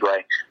Seekonk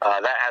Speedway.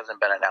 That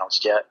hasn't been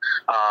announced yet,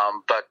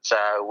 but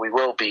we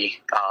will be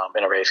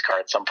in a race car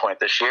at some point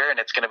this year, and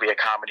it's going to be a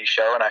comedy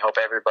show, and I hope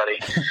everybody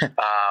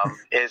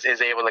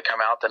is able to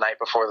come out the night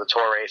before the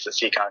tour race at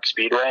Seekonk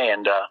Speedway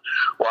and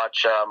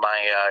watch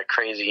my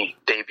crazy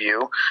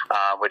debut,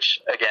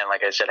 which, again,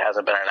 like I said,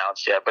 hasn't been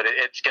announced yet, but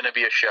it's going to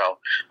be a show.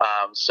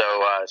 So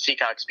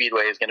Seekonk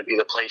Speedway is going to be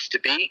the place to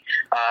be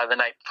the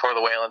night before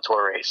the Whelen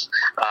Tour race.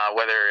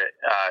 Whether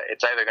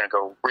it's either going to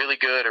go really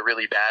good or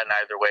really bad, and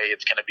either way,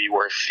 it's going to be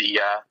worth the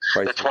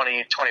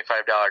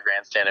 $25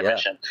 grandstand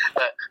admission.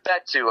 But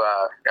back to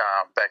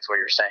what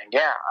you're saying.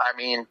 Yeah, I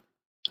mean,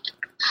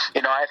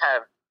 I've had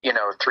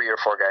 3 or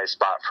 4 guys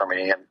spot for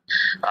me, and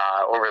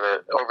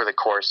over the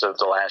course of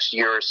the last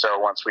year or so,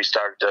 once we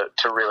started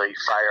to really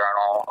fire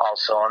on all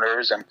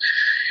cylinders, and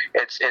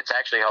it's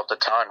actually helped a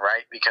ton,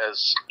 right?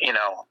 Because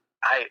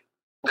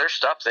there's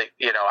stuff that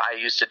I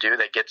used to do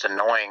that gets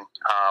annoying,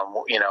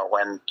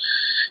 when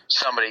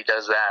somebody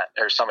does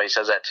that or somebody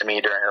says that to me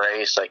during a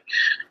race. Like,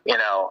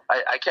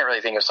 I can't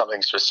really think of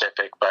something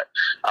specific, but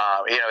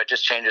it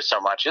just changes so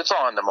much. It's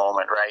all in the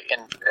moment, right?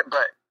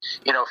 But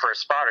for a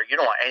spotter, you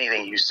don't want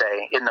anything you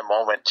say in the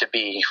moment to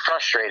be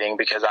frustrating,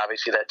 because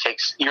obviously that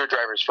takes your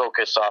driver's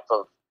focus off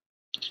of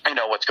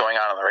what's going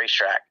on the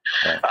racetrack.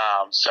 Right.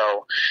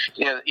 So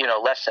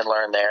lesson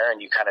learned there,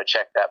 and you kind of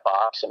check that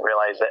box and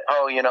realize that,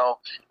 I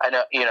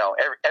know,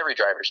 every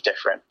driver's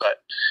different,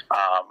 but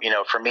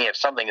for me, if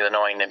something is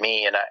annoying to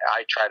me, and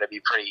I try to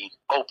be pretty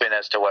open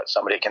as to what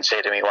somebody can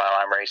say to me while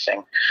I'm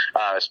racing,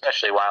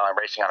 especially while I'm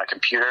racing on a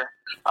computer,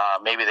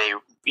 maybe they,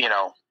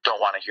 don't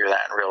want to hear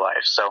that in real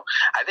life. So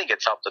I think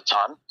it's helped a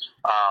ton.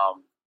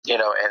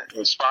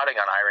 And spotting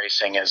on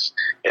iRacing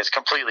is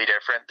completely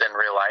different than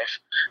real life.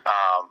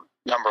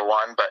 Number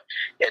one, but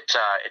it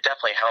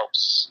definitely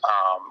helps.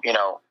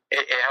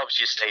 It helps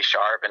you stay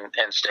sharp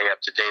and stay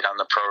up to date on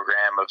the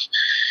program of,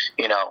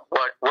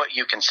 what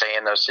you can say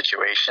in those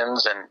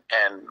situations, and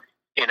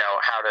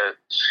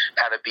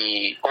how to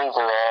be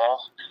overall,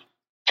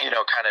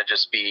 kind of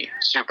just be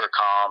super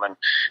calm,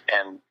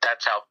 and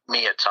that's helped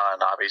me a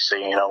ton.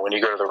 Obviously, when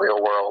you go to the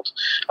real world,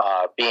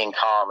 being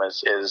calm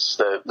is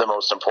the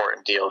most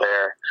important deal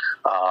there.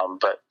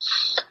 But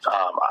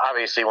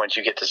obviously, once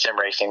you get to sim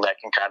racing, that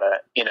can kind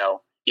of,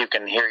 you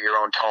can hear your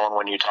own tone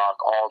when you talk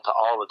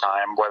all the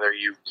time,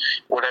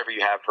 whatever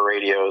you have for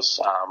radios.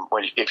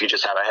 If you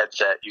just have a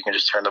headset, you can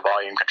just turn the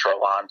volume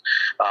control on,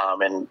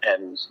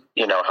 and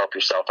help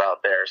yourself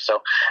out there.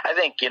 So I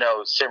think,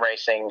 sim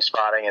racing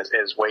spotting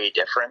is way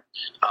different.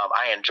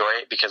 I enjoy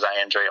it because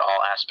I enjoy all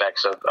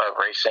aspects of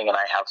racing, and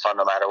I have fun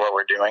no matter what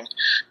we're doing.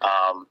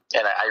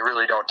 And I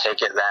really don't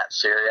take it that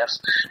serious.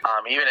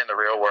 Even in the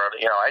real world,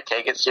 I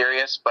take it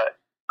serious, but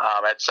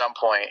at some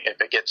point,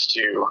 if it gets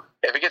to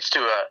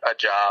a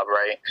job,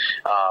 right,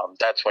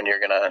 that's when you're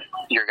gonna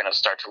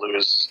start to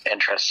lose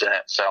interest in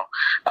it. So,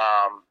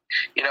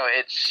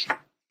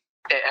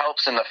 it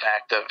helps in the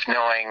fact of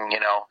knowing,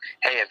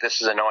 hey, if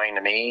this is annoying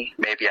to me,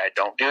 maybe I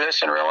don't do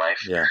this in real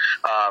life. Yeah.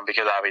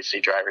 Because obviously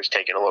drivers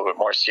take it a little bit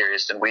more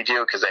serious than we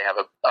do, because they have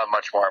a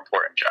much more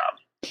important job.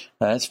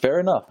 That's fair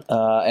enough.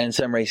 And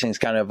sim racing's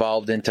kind of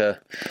evolved into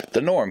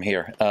the norm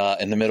here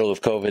in the middle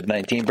of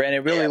COVID-19.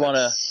 Brandon, really want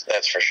to...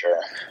 That's for sure.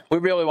 We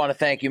really want to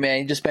thank you, man.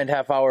 You just spent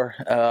half hour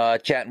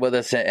chatting with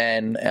us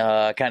and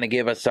kind of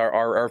gave us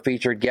our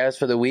featured guest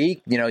for the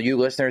week. You know, you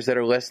listeners that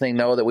are listening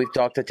know that we've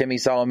talked to Timmy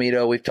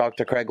Solomito, we've talked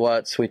to Craig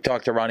Lutz, we've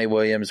talked to Ronnie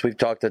Williams, we've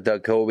talked to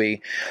Doug Kobe.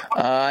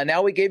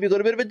 Now we gave you a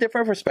little bit of a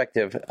different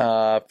perspective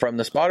from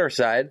the spotter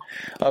side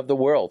of the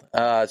world.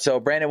 So,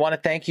 Brandon, want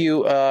to thank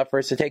you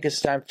for taking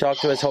us time to talk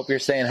to us. Hope you're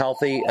staying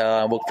healthy.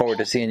 Look forward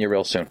to seeing you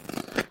real soon.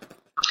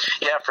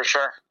 Yeah, for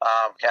sure.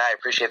 I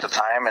appreciate the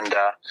time, and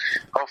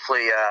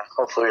hopefully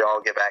we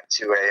all get back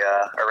to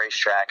a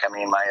racetrack. I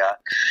mean,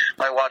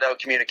 my Waddell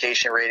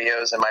communication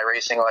radios and my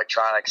racing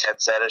electronics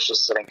headset is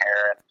just sitting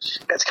here,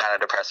 and it's kind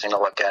of depressing to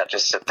look at,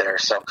 just sit there.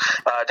 So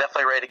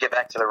definitely ready to get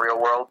back to the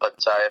real world, but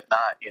if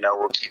not,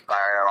 we'll keep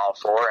firing on all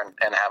four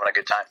and having a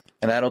good time.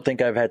 And I don't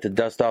think I've had to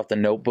dust off the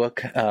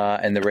notebook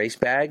and the race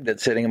bag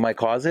that's sitting in my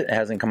closet. It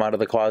hasn't come out of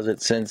the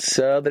closet since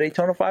the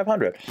Daytona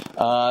 500.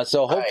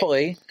 So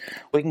hopefully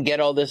we can get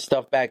all this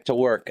stuff back to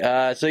work.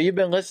 So you've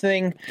been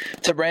listening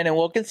to Brandon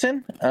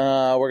Wilkinson.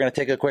 We're going to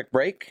take a quick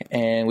break,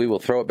 and we will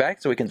throw it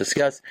back so we can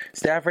discuss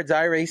Stafford's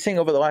iRacing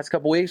over the last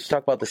couple weeks.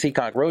 Talk about the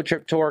Seekonk Road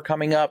Trip Tour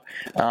coming up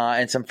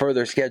and some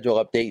further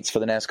schedule updates for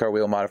the NASCAR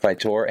Wheel Modified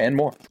Tour and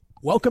more.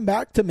 Welcome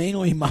back to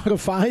Mainly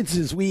Modifieds.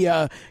 As we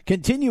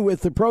continue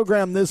with the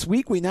program this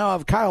week, we now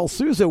have Kyle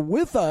Souza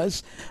with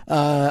us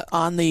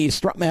on the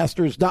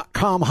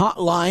strutmasters.com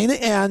hotline.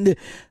 And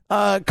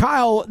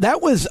Kyle,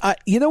 that was,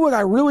 you know what,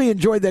 I really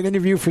enjoyed that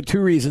interview for two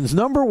reasons.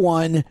 Number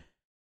one,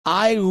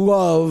 I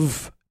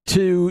love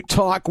to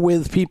talk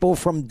with people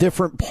from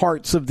different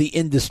parts of the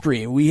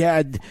industry. We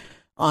had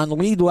on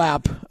Lead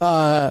Lap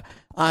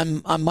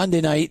on Monday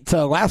night,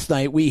 last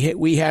night,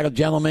 we had a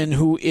gentleman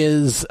who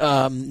is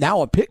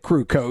now a pit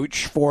crew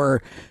coach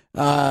for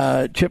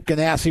Chip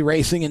Ganassi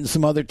Racing and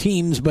some other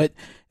teams, but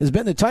has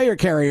been a tire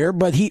carrier.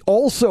 But he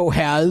also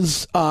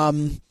has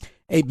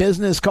a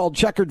business called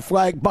Checkered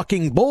Flag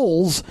Bucking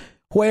Bulls,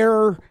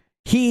 where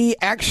he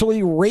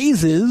actually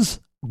raises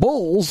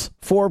bulls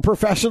for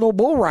professional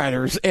bull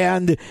riders.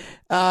 And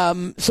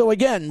so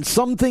again,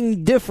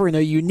 something different,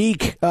 a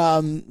unique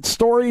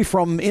story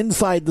from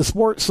inside the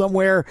sport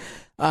somewhere.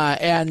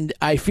 And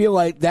I feel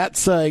like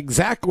that's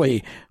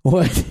exactly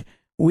what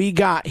we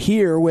got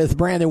here with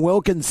Brandon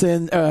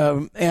Wilkinson,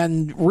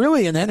 and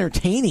really an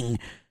entertaining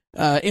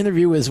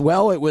interview as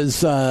well. It was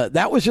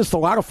that was just a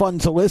lot of fun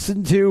to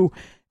listen to.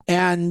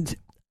 And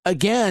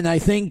again, I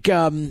think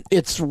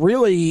it's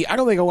really, I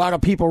don't think a lot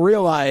of people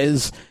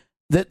realize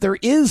that there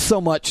is so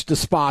much to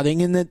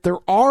spotting and that there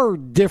are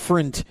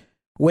different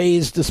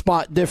ways to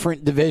spot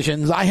different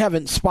divisions. I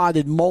haven't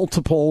spotted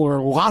multiple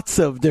or lots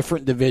of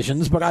different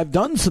divisions, but I've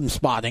done some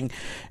spotting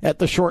at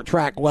the short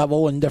track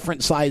level and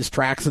different size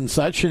tracks and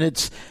such. And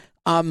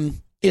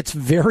it's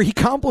very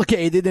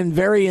complicated and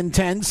very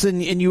intense,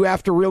 and you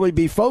have to really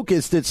be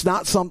focused. It's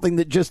not something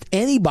that just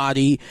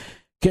anybody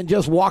can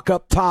just walk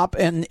up top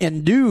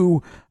and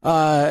do.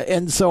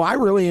 And so I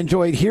really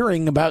enjoyed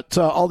hearing about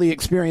all the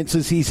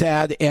experiences he's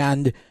had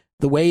and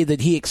the way that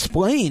he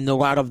explained a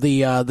lot of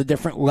the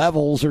different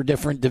levels or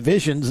different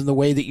divisions and the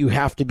way that you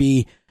have to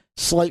be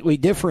slightly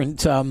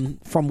different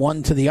from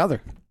one to the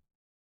other.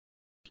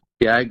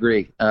 Yeah, I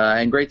agree.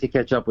 And great to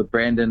catch up with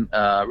Brandon.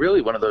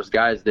 Really one of those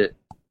guys that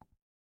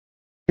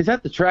is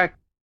at the track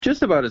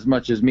just about as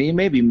much as me,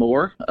 maybe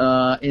more,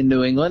 in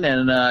New England.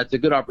 And it's a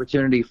good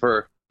opportunity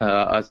for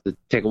us to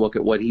take a look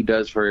at what he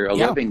does for a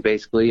living,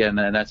 basically, and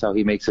that's how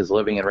he makes his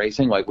living in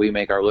racing. Like we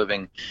make our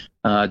living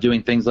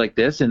doing things like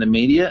this in the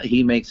media.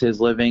 He makes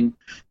his living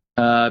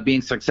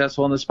being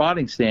successful in the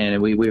spotting stand.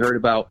 And we heard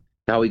about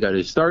how he got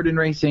his start in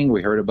racing.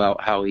 We heard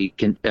about how he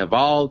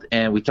evolved,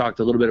 and we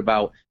talked a little bit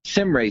about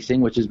sim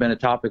racing, which has been a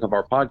topic of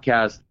our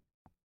podcast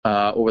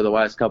over the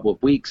last couple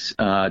of weeks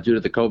due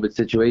to the COVID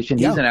situation.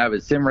 He's an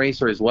avid sim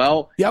racer as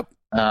well.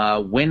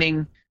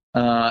 Winning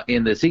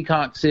in the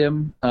Seekonk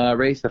Sim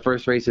race, the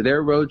first race of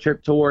their road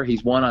trip tour.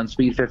 He's won on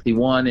Speed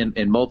 51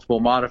 in multiple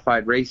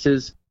modified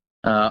races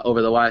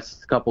over the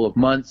last couple of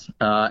months.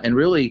 And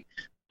really,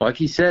 like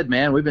he said,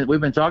 man, we've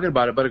been talking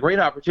about it, but a great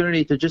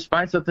opportunity to just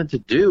find something to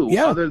do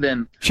other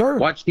than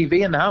watch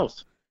TV in the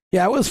house.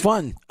 Yeah, it was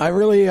fun. I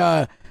really,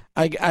 I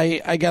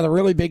got a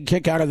really big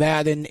kick out of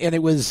that, and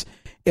it was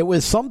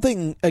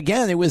something.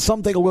 Again, it was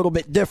something a little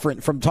bit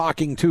different from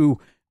talking to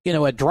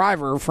a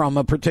driver from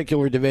a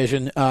particular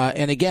division.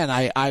 And again,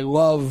 I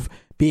love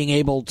being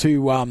able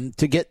to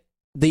get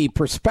the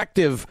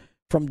perspective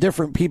from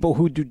different people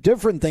who do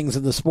different things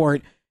in the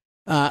sport,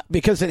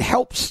 because it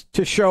helps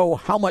to show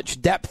how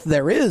much depth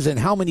there is and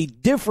how many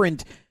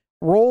different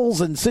roles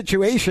and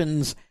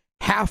situations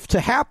have to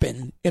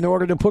happen in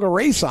order to put a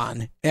race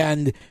on.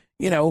 And,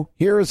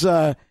 here's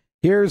a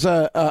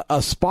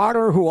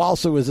spotter who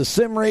also is a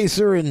sim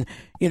racer and,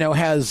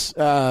 has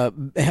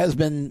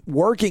been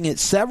working at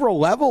several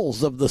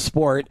levels of the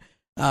sport,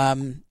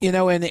 and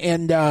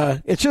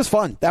it's just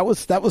fun. That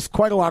was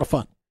quite a lot of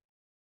fun.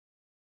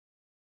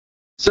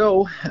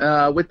 So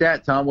with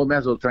that, Tom, we'll might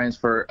as well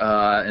transfer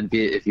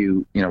if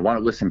you want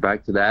to listen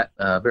back to that,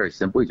 very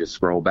simply, just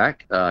scroll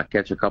back,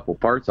 catch a couple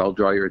parts. I'll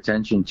draw your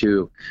attention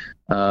to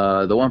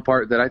the one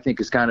part that I think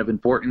is kind of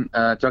important,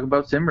 talking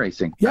about sim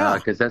racing,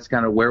 because that's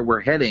kind of where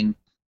we're heading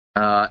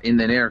in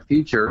the near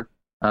future,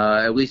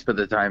 at least for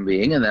the time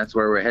being, and that's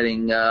where we're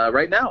heading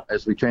right now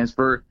as we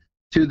transfer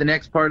to the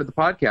next part of the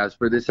podcast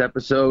for this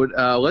episode.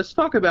 Let's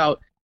talk about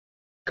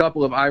a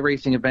couple of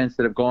iRacing events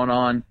that have gone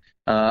on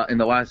in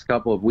the last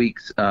couple of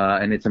weeks,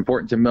 and it's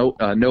important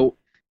to note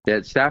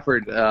that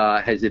Stafford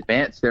has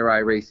advanced their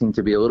iRacing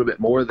to be a little bit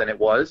more than it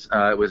was.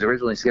 It was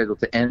originally scheduled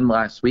to end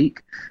last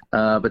week,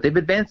 but they've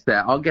advanced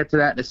that. I'll get to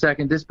that in a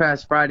second. This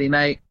past Friday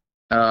night,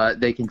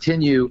 they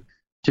continue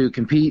to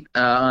compete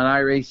on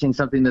iRacing,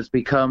 something that's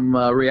become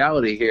a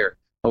reality here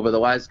over the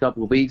last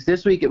couple of weeks.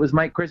 This week, it was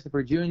Mike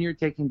Christopher Jr.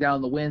 taking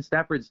down the win.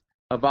 Stafford's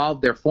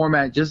evolved their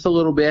format just a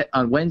little bit.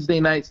 On Wednesday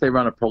nights, they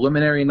run a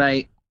preliminary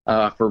night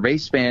for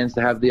race fans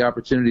to have the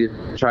opportunity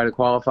to try to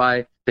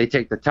qualify. They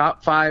take the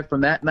top 5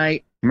 from that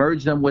night,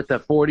 merge them with the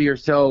 40 or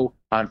so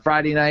on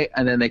Friday night,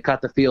 and then they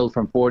cut the field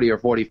from 40 or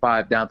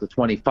 45 down to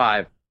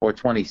 25 or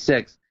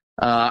 26,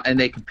 and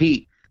they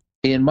compete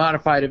in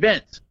modified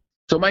events.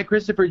 So Mike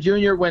Christopher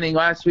Jr. winning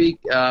last week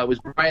was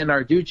Brian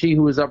Narducci,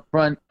 who was up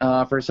front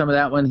for some of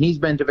that one. He's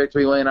been to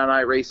victory lane on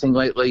iRacing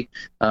lately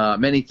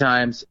many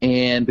times.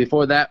 And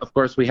before that, of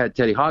course, we had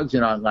Teddy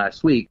Hodgson on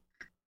last week,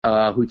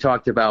 who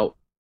talked about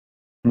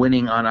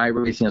winning on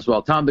iRacing as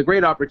well. Tom, the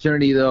great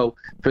opportunity, though,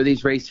 for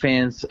these race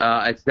fans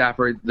at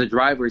Stafford, the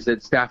drivers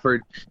at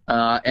Stafford,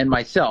 and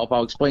myself,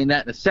 I'll explain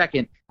that in a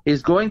second,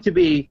 is going to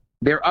be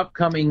their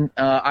upcoming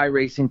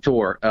iRacing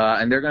tour.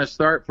 And they're going to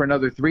start for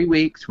another 3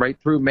 weeks, right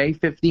through May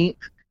 15th.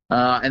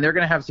 And they're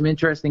going to have some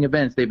interesting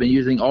events. They've been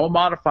using all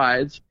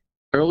modifieds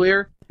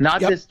earlier, not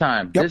this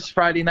time. This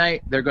Friday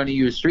night, they're going to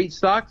use street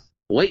stocks,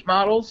 late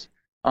models,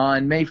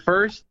 on May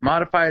 1st,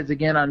 modifieds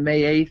again on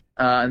May 8th,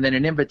 and then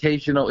an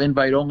invitational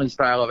invite-only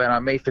style event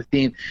on May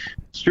 15th.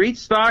 Street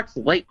stocks,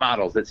 late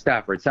models at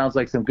Stafford. Sounds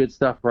like some good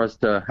stuff for us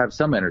to have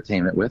some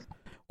entertainment with.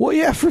 Well,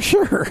 yeah, for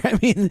sure. I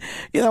mean,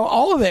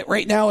 all of it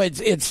right now,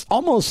 it's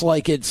almost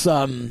like it's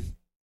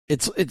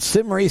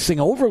sim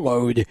racing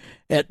overload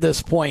at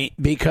this point,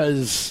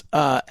 because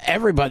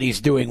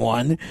everybody's doing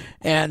one,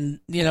 and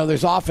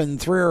there's often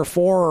 3 or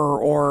 4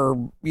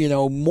 or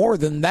more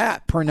than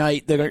that per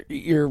night that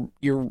you're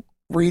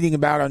reading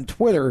about on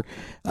Twitter.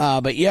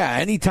 But yeah,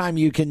 anytime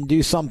you can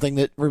do something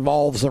that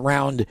revolves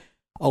around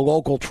a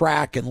local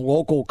track and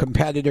local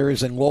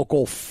competitors and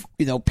local,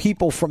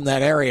 people from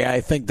that area,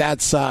 I think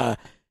that's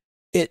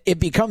it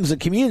becomes a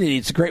community.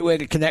 It's a great way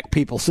to connect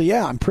people. So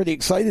yeah, I'm pretty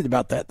excited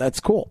about that. That's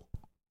cool.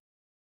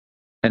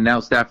 And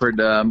now Stafford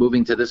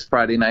moving to this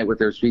Friday night with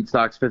their Street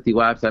Stocks 50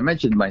 laps. I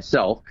mentioned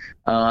myself,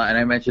 and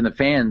I mentioned the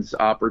fans'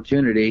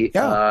 opportunity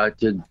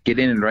to get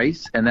in and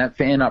race. And that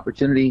fan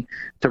opportunity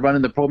to run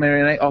in the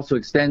preliminary night also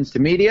extends to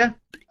media.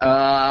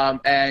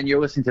 And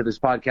you're listening to this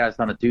podcast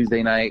on a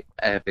Tuesday night.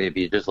 If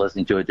you're just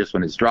listening to it just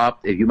when it's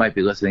dropped, you might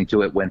be listening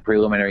to it when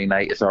preliminary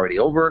night is already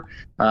over.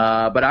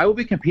 But I will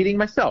be competing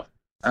myself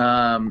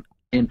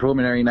in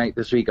preliminary night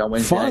this week on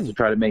Wednesday night to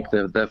try to make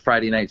the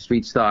Friday night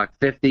Street Stock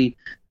 50.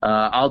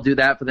 I'll do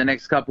that for the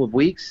next couple of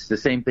weeks. The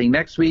same thing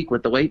next week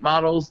with the late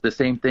models. The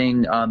same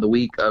thing on the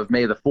week of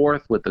May the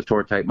 4th with the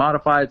Tour Type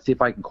Modified. See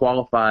if I can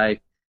qualify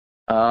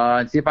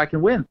and see if I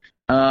can win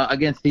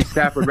against these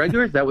Stafford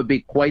regulars. That would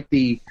be quite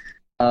the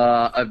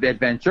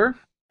adventure.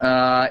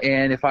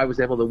 And if I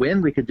was able to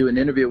win, we could do an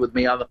interview with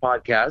me on the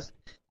podcast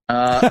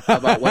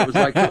about what it was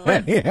like to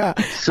win. Yeah.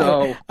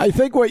 So I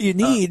think what you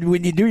need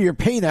when you do your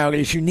paint out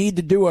is you need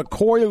to do a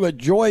Coil of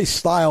Joy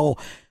style.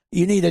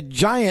 You need a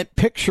giant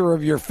picture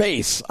of your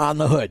face on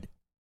the hood.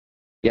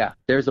 Yeah,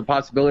 there's a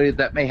possibility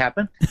that may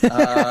happen.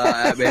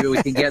 Maybe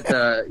we can get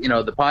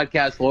the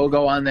podcast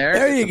logo on there.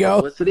 There you go.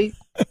 Publicity.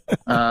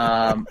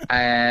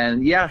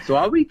 And yeah, so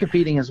I'll be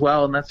competing as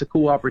well, and that's a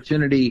cool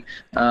opportunity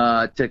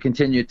to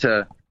continue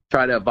to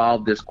try to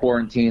evolve this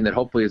quarantine that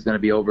hopefully is going to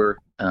be over,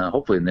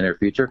 hopefully in the near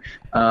future.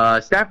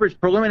 Stafford's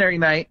preliminary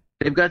night,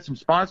 they've got some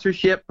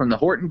sponsorship from the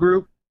Horton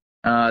Group.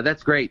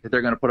 That's great that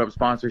they're going to put up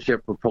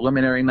sponsorship for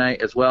preliminary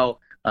night as well.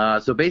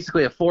 So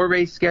basically a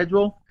 4-race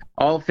schedule.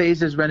 All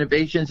Phases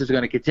Renovations is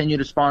going to continue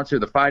to sponsor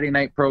the Friday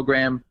night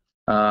program.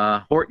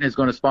 Horton is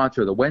going to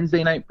sponsor the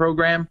Wednesday night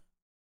program.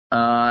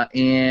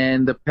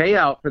 And the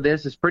payout for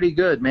this is pretty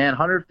good, man.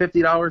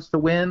 $150 to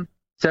win,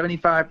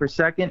 $75 for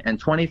second, and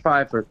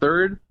 $25 for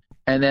third.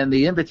 And then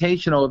the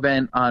invitational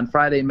event on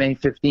Friday, May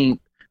 15th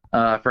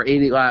for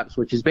 80 laps,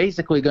 which is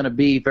basically going to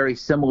be very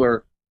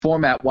similar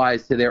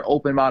format-wise to their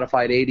open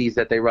modified 80s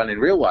that they run in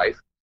real life.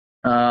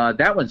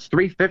 That one's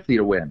 $350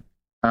 to win.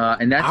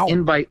 And that's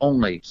invite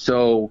only.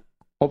 So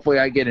hopefully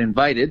I get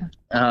invited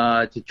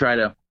to try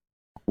to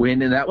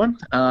win in that one.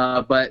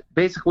 But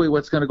basically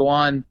what's going to go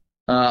on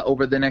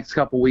over the next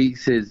couple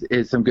weeks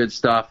is some good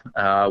stuff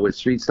with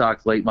street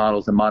stocks, late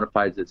models, and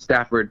modifieds at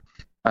Stafford.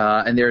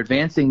 And they're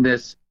advancing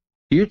this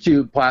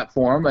YouTube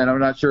platform. And I'm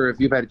not sure if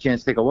you've had a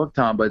chance to take a look,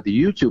 Tom, but the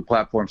YouTube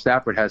platform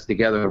Stafford has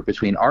together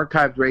between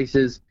archived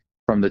races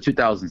from the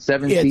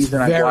 2007 it's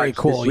season. It's very watched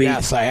cool. This week.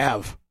 Yes, I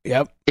have.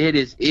 Yep. It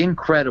is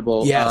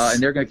incredible. Yes.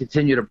 And they're going to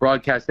continue to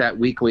broadcast that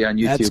weekly on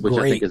YouTube, which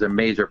I think is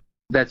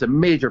that's a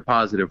major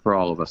positive for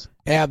all of us.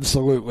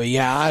 Absolutely.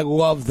 Yeah, I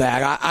love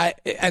that.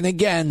 And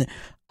again,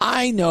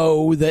 I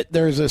know that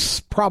there's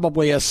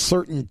probably a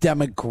certain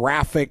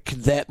demographic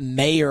that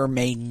may or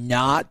may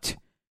not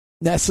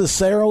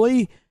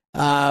necessarily.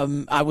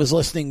 I was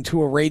listening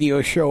to a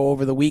radio show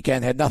over the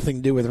weekend, had nothing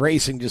to do with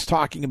racing, just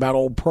talking about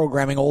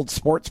old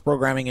sports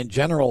programming in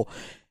general,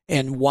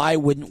 and why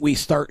wouldn't we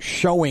start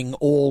showing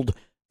old,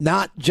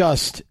 not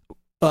just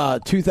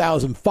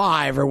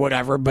 2005 or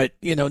whatever, but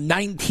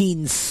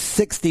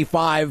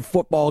 1965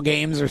 football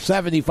games or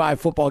 75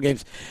 football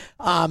games.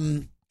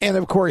 And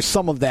of course,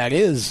 some of that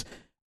is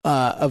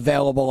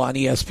available on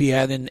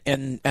ESPN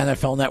and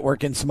NFL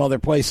Network and some other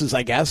places,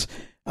 I guess.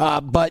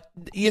 But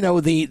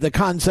the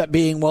concept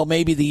being, well,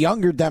 maybe the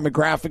younger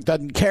demographic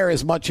doesn't care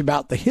as much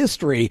about the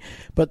history,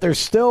 but there's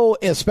still,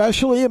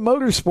 especially in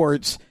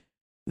motorsports,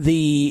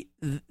 the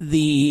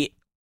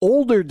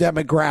older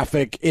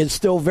demographic is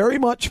still very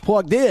much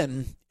plugged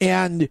in,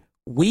 and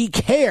we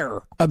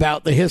care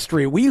about the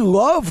history. We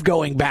love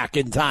going back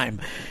in time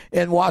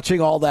and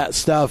watching all that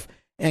stuff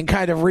and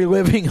kind of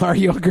reliving our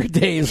younger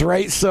days,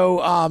 right? So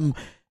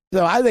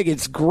I think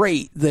it's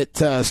great that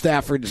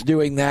Stafford's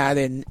doing that,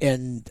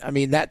 and I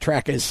mean, that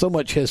track has so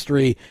much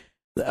history.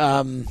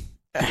 I'd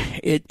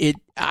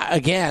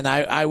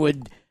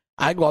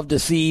love to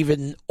see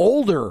even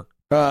older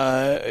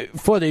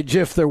footage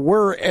if there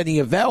were any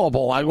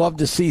available. I'd love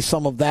to see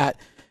some of that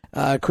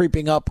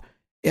creeping up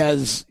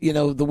as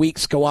the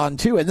weeks go on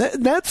too, and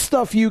that's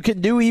stuff you can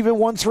do even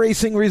once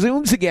racing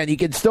resumes again. You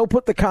can still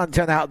put the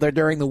content out there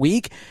during the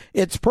week.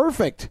 It's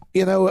perfect.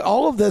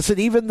 All of this, and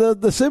even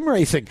the sim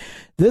racing,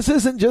 this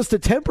isn't just a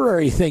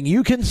temporary thing.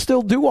 You can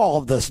still do all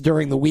of this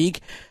during the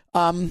week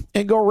and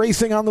go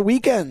racing on the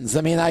weekends.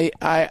 I mean,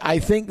 I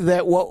think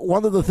that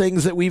one of the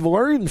things that we've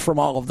learned from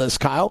all of this,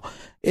 Kyle,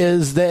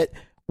 is that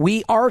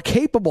we are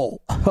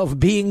capable of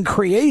being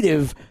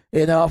creative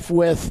enough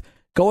with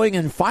going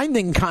and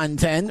finding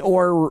content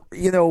or,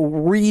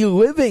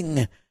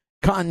 reliving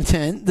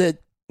content that,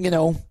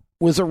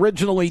 was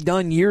originally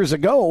done years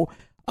ago.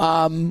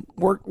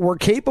 We're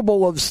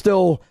capable of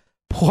still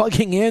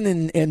plugging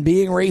in and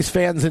being race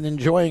fans and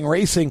enjoying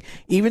racing,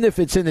 even if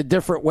it's in a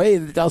different way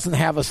that doesn't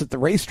have us at the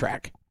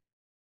racetrack.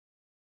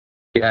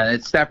 Yeah,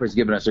 and Stafford's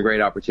given us a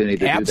great opportunity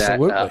to do that.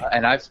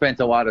 And I've spent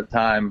a lot of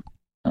time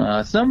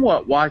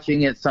somewhat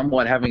watching it,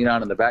 somewhat having it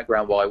on in the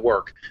background while I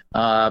work.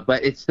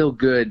 But it's still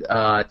good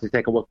to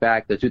take a look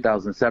back. The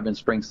 2007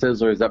 Spring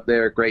Sizzler is up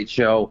there. Great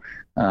show.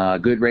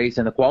 Good race.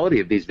 And the quality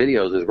of these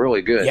videos is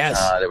really good. Yes.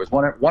 There was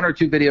one or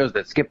two videos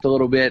that skipped a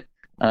little bit,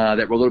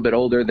 that were a little bit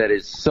older. That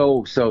is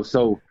so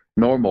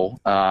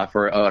normal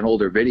for an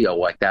older video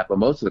like that. But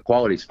most of the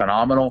quality is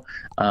phenomenal.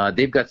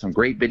 They've got some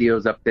great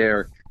videos up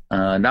there,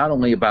 not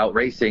only about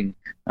racing,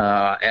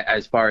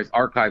 as far as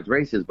archived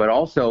races, but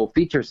also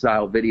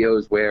feature-style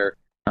videos where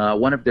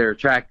one of their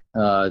track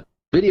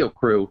video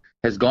crew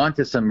has gone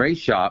to some race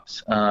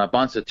shops,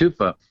 Bonsa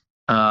Tufa,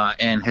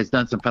 and has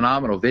done some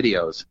phenomenal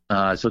videos.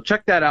 So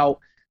check that out.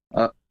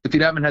 If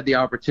you haven't had the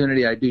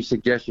opportunity, I do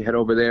suggest you head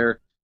over there,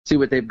 see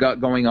what they've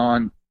got going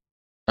on,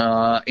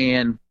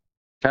 and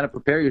kind of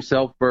prepare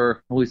yourself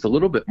for at least a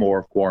little bit more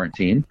of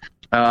quarantine.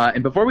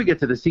 And before we get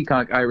to the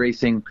Seekonk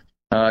iRacing,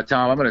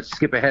 Tom, I'm going to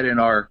skip ahead in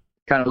our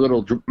kind of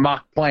little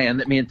mock plan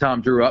that me and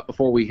Tom drew up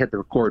before we hit the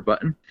record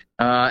button.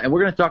 And we're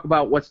going to talk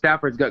about what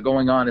Stafford's got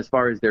going on as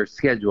far as their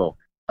schedule.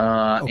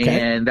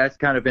 And that's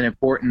kind of an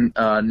important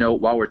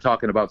note while we're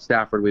talking about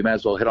Stafford. We might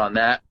as well hit on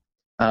that.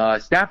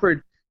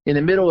 Stafford, in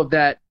the middle of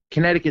that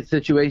Connecticut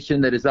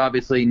situation that is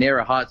obviously near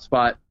a hot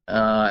spot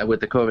with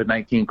the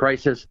COVID-19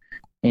 crisis.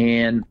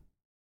 And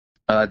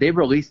they've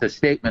released a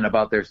statement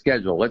about their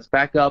schedule. Let's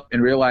back up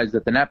and realize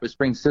that the Napa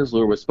Spring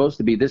Sizzler was supposed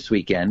to be this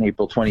weekend,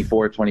 April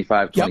 24,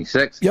 25,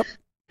 26. Yep.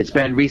 It's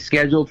been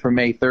rescheduled for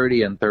May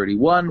 30 and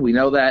 31. We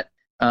know that.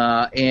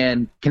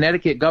 And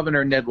Connecticut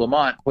Governor Ned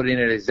Lamont put in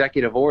an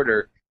executive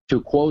order to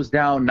close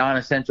down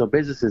non-essential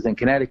businesses in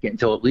Connecticut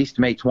until at least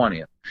May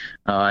 20th.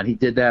 And he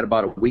did that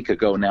about a week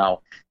ago now.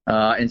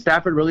 And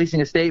Stafford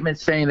releasing a statement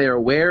saying they're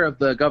aware of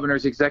the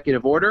governor's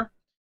executive order,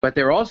 but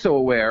they're also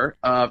aware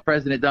of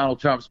President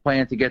Donald Trump's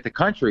plan to get the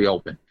country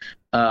open.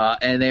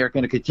 And they are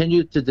going to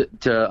continue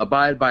to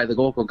abide by the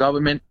local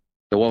government,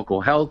 the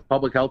local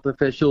public health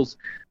officials,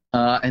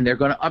 and they're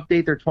going to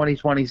update their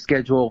 2020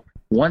 schedule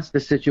once the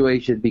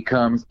situation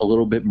becomes a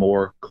little bit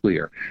more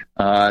clear.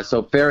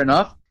 So fair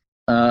enough.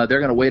 They're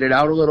going to wait it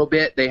out a little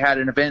bit. They had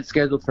an event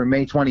scheduled for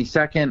May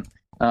 22nd.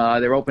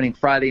 They're opening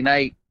Friday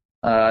night.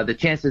 The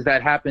chances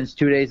that happens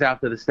 2 days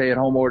after the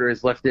stay-at-home order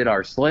is lifted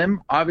are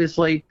slim,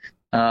 obviously.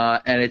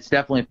 And it's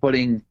definitely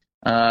putting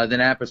the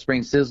Napa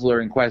Spring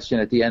Sizzler in question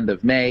at the end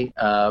of May.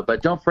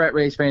 But don't fret,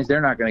 race fans.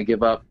 They're not going to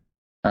give up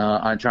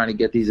on trying to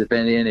get these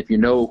events in. If you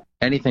know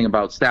anything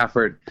about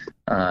Stafford,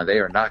 they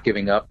are not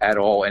giving up at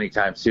all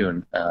anytime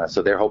soon.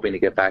 So they're hoping to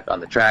get back on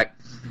the track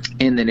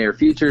in the near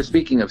future.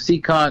 Speaking of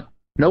Seekonk,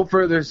 no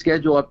further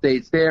schedule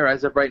updates there.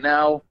 As of right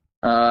now,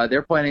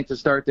 they're planning to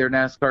start their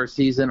NASCAR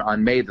season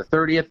on May the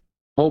 30th,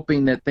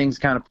 hoping that things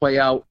kind of play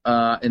out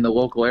in the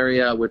local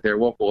area with their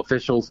local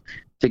officials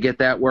to get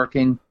that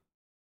working.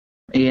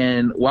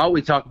 And while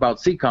we talk about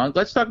Seekonk,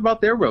 let's talk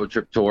about their road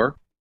trip tour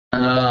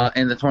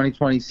and the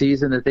 2020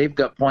 season that they've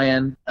got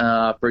planned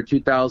for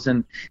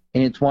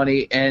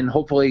 2020, and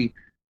hopefully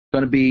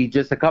going to be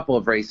just a couple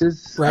of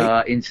races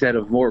instead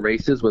of more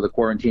races with a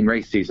quarantine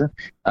race season.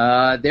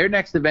 Their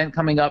next event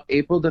coming up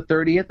April the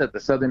 30th at the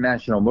Southern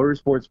National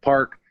Motorsports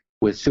Park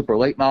with super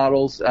late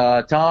models.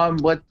 Tom,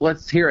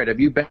 let's hear it. Have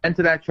you been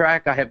to that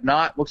track? I have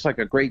not. Looks like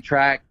a great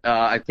track.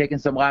 I've taken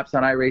some laps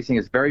on iRacing.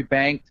 It's very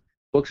banked,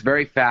 looks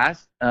very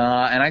fast,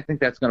 and I think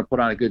that's going to put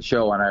on a good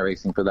show on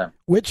iRacing for them.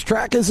 Which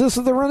track is this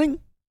that they're running?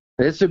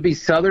 This would be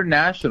Southern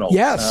National.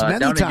 Yes, many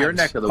down times. in your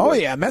neck of the woods. Oh,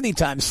 yeah, many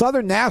times.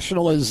 Southern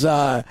National is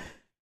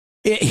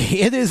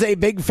it is a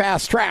big,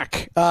 fast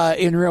track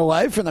in real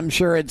life, and I'm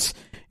sure it's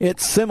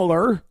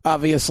similar,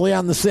 obviously,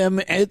 on the sim.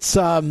 It's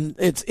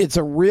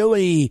a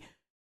really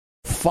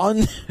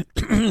fun,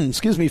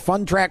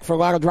 fun track for a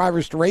lot of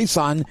drivers to race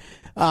on.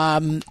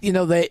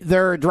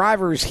 There are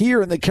drivers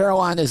here in the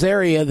Carolinas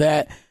area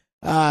that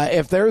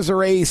if there's a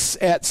race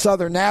at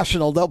Southern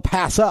National, they'll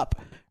pass up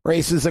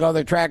races at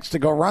other tracks to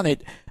go run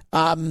it.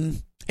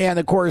 And,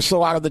 of course, a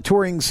lot of the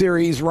touring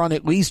series run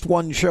at least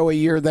one show a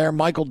year there.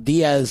 Michael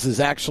Diaz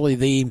is actually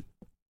the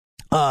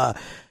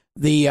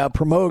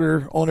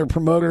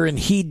owner-promoter, and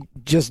he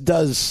just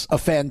does a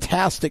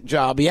fantastic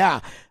job.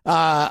 Yeah,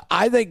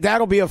 I think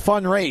that'll be a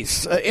fun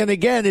race. And,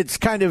 again, it's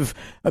kind of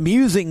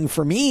amusing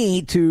for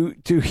me to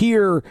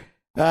hear,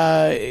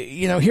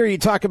 hear you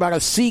talk about a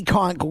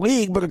Seekonk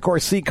league, but, of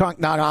course, Seekonk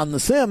not on the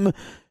sim.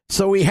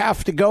 So we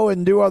have to go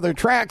and do other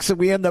tracks, and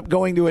we end up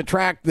going to a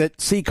track that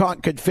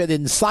Seekonk could fit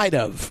inside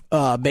of,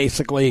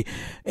 basically.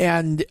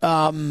 And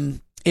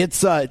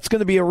it's going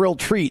to be a real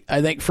treat,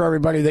 I think, for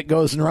everybody that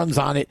goes and runs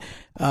on it,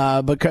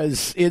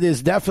 because it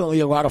is definitely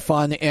a lot of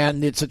fun,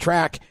 and it's a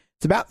track.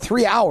 It's about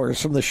 3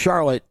 hours from the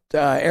Charlotte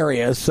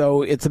area,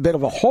 so it's a bit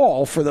of a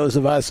haul for those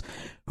of us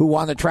who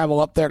want to travel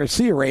up there to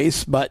see a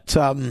race, but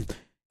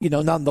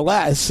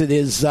nonetheless, it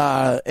is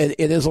a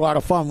lot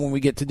of fun when we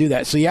get to do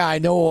that. So, yeah, I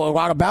know a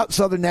lot about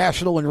Southern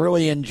National and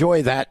really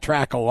enjoy that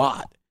track a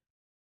lot.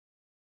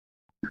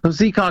 So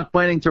Seekonk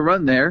planning to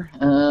run there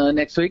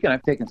next week, and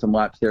I've taken some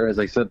laps there, as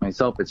I said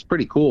myself. It's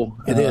pretty cool.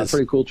 It is.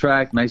 Pretty cool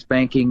track, nice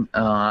banking,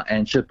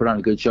 and should put on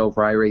a good show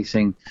for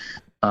iRacing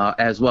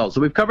as well. So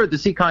we've covered the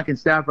Seekonk and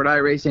Stafford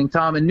iRacing.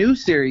 Tom, a new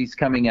series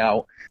coming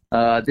out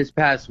this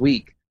past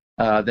week.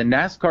 The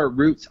NASCAR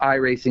Roots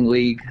iRacing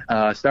League,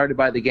 started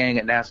by the gang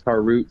at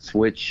NASCAR Roots,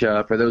 which,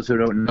 for those who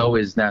don't know,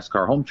 is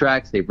NASCAR Home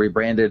Tracks. They've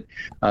rebranded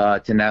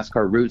to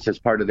NASCAR Roots as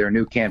part of their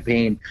new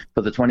campaign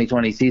for the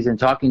 2020 season,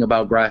 talking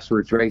about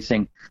grassroots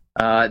racing.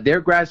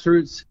 Their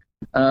grassroots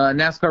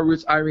NASCAR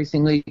Roots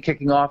iRacing League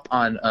kicking off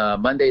on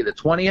Monday the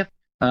 20th.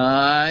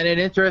 And an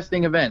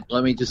interesting event.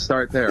 Let me just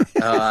start there.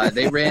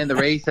 They ran the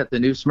race at the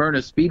New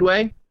Smyrna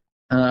Speedway,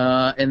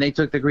 and they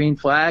took the green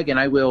flag, and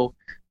I will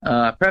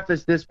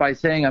preface this by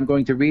saying I'm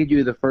going to read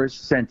you the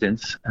first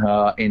sentence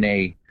in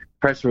a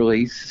press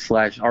release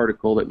 /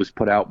 article that was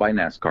put out by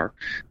NASCAR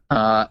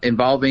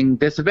involving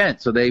this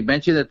event. So they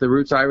mentioned that the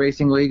Roots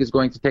iRacing League is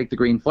going to take the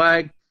green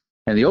flag,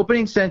 and the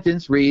opening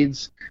sentence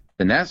reads,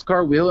 "The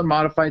NASCAR Wheel and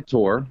Modified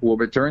Tour will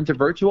return to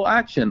virtual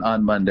action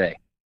on Monday."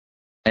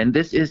 And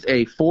this is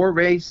a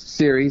 4-race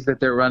series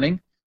that they're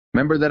running.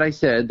 Remember that I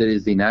said that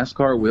is the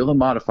NASCAR Wheel and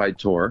Modified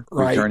Tour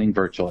returning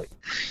virtually.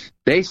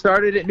 They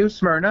started at New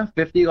Smyrna,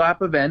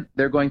 50-lap event.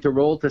 They're going to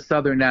roll to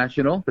Southern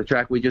National, the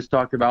track we just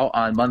talked about,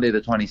 on Monday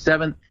the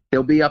 27th.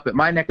 They'll be up at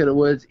my neck of the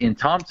woods in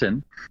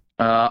Thompson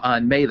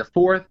on May the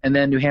 4th, and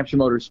then New Hampshire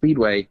Motor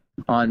Speedway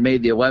on May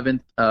the 11th.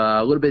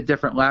 A little bit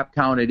different lap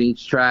count at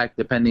each track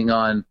depending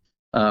on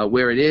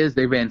where it is.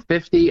 They ran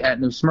 50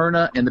 at New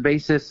Smyrna, and the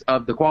basis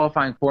of the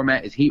qualifying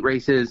format is heat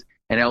races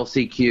and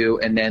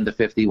LCQ, and then the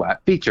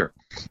 50-lap feature.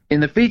 In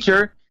the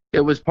feature,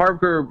 it was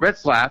Parker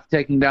Retzlaff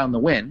taking down the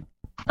win.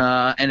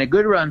 And a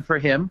good run for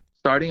him,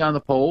 starting on the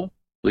pole,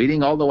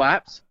 leading all the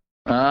laps,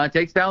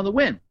 takes down the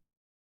win.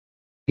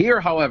 Here,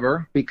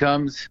 however,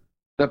 becomes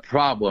the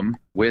problem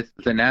with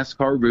the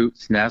NASCAR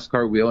Roots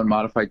NASCAR Wheel and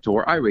Modified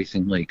Tour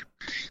iRacing League.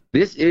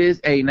 This is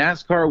a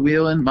NASCAR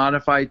Wheel and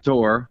Modified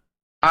Tour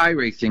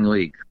iRacing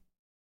League.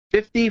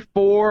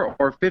 54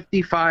 or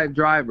 55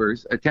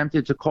 drivers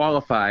attempted to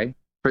qualify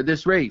for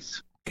this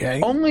race.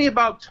 Okay. Only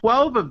about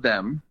 12 of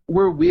them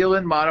were Wheel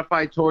and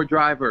Modified Tour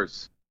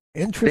drivers.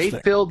 Interesting. They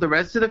filled the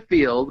rest of the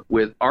field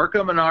with ARCA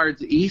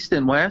Menards East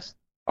and West,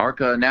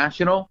 ARCA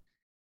National,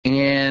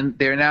 and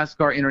their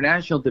NASCAR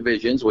International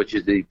divisions, which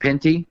is the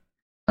Pinty,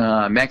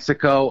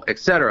 Mexico,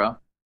 etc.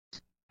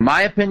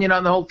 My opinion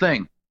on the whole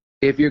thing,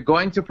 if you're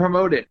going to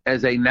promote it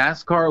as a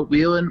NASCAR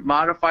Wheel and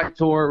Modified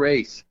Tour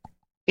race,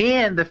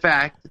 and the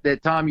fact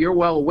that, Tom, you're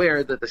well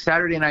aware that the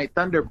Saturday Night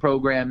Thunder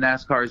program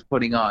NASCAR is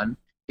putting on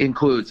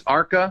includes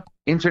ARCA,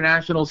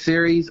 International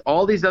Series,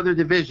 all these other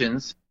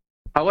divisions.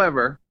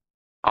 However,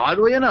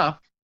 oddly enough,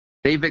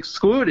 they've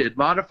excluded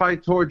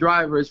Modified Tour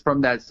drivers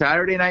from that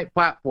Saturday night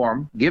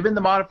platform, given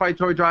the Modified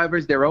Tour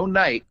drivers their own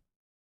night,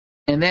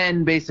 and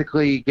then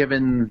basically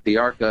given the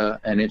ARCA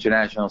and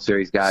International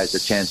Series guys a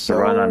chance to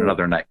run on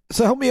another night.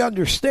 So help me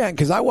understand,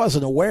 because I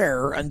wasn't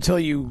aware until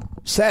you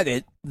said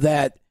it,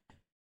 that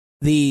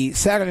the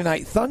Saturday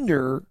Night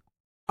Thunder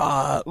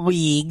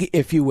league,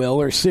 if you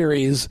will, or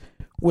series,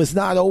 was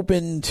not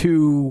open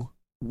to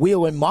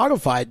wheel and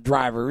modified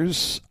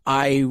drivers.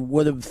 I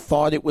would have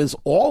thought it was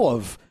all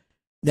of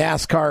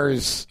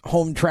NASCAR's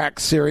home track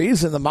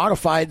series, and the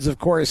modifieds, of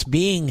course,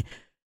 being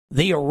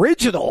the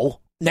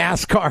original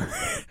NASCAR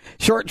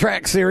short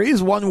track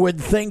series. One would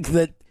think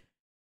that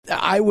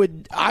I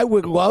would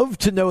love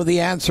to know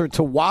the answer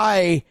to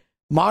why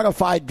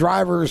modified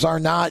drivers are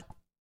not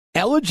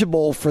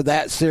eligible for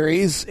that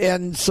series.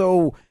 And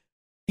so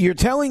you're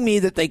telling me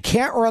that they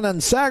can't run on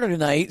Saturday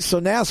night,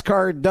 so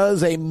NASCAR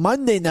does a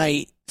Monday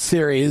night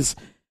series,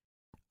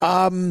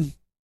 but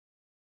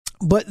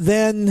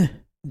then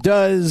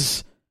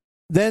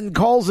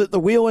calls it the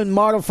Wheel and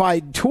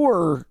Modified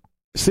Tour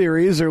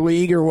series or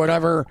league or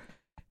whatever,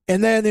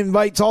 and then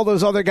invites all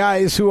those other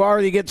guys who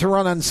already get to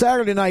run on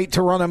Saturday night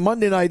to run on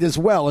Monday night as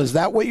well. Is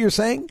that what you're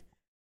saying?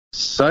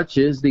 Such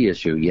is the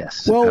issue,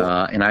 yes.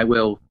 Well, and I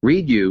will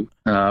read you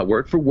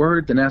word for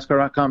word the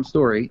NASCAR.com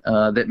story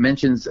that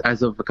mentions,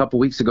 as of a couple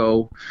weeks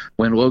ago,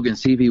 when Logan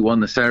Seavey won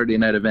the Saturday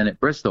night event at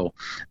Bristol,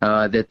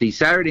 that the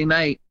Saturday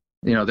night,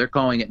 they're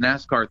calling it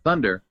NASCAR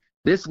Thunder.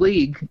 This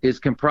league is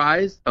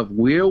comprised of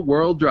real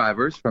world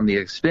drivers from the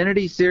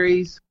Xfinity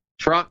Series,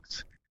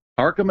 trucks,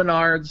 ARCA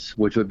Menards,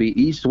 which would be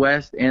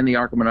East-West and the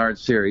ARCA Menards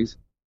Series,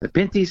 the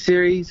Pinty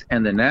Series,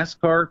 and the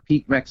NASCAR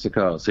Peak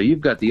Mexico. So you've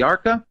got the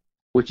ARCA,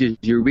 which is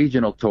your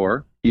regional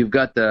tour. You've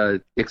got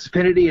the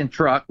Xfinity and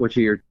Truck, which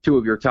are two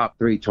of your top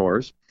three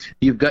tours.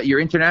 You've got your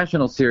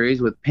International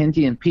Series with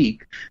Pinty and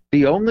Peak.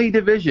 The only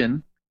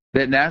division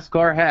that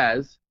NASCAR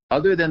has,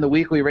 other than the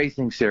Weekly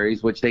Racing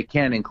Series, which they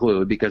can't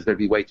include because there'd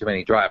be way too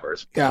many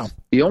drivers. Yeah.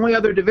 The only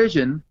other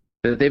division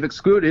that they've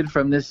excluded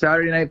from this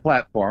Saturday night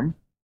platform,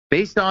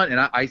 based on, and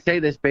I say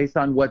this based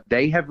on what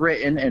they have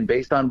written and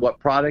based on what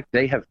product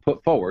they have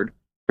put forward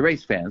to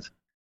race fans,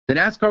 the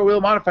NASCAR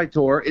Wheel Modified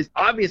Tour is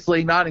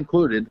obviously not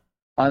included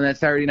on that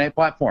Saturday night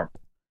platform.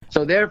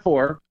 So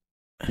therefore,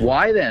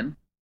 why then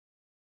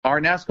are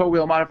NASCAR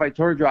Wheel Modified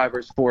Tour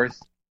drivers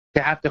forced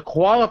to have to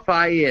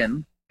qualify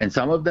in, and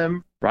some of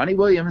them, Ronnie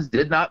Williams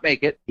did not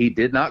make it. He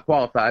did not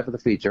qualify for the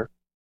feature.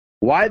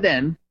 Why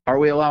then are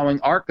we allowing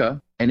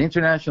ARCA and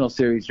International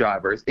Series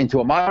drivers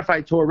into a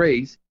Modified Tour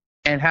race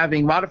and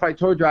having Modified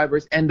Tour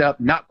drivers end up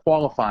not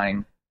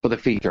qualifying for the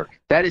feature?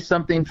 That is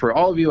something for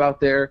all of you out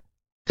there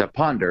to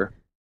ponder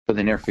for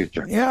the near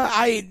future.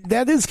 Yeah,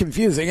 that is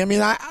confusing. I mean,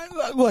 I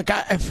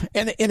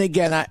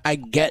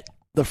get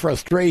the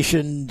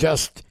frustration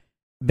just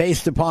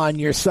based upon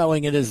you're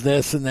selling it as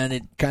this and then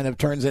it kind of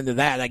turns into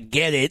that. I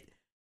get it.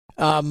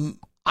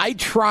 I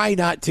try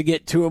not to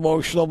get too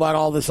emotional about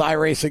all this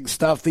iRacing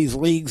stuff, these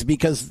leagues,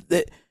 because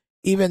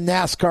even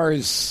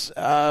NASCAR's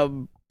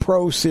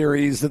Pro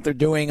Series that they're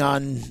doing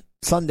on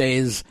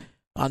Sundays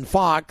on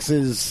Fox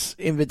is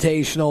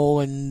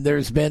invitational, and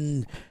there's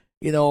been,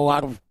 a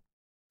lot of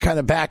kind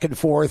of back and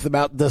forth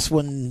about this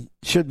one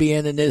should be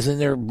in and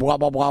isn't, or blah,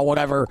 blah, blah,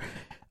 whatever.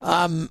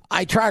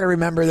 I try to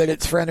remember that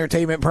it's for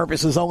entertainment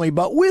purposes only.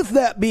 But with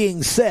that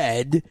being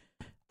said,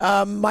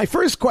 my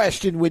first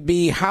question would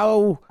be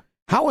how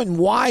and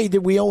why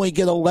did we only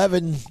get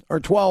 11 or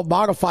 12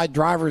 modified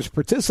drivers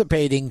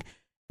participating?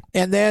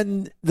 And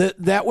then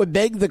that would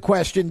beg the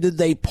question, did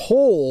they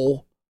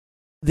poll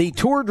the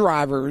tour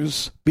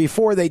drivers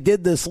before they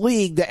did this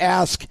league to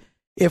ask,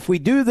 if we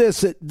do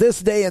this at this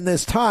day and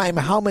this time,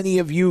 how many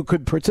of you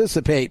could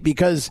participate?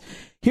 Because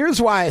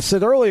here's why I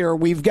said earlier,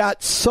 we've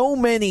got so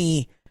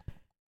many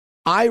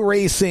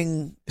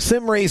iRacing,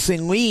 sim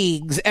racing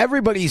leagues.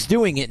 Everybody's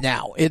doing it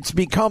now. It's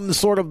become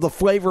sort of the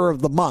flavor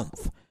of the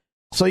month.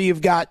 So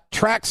you've got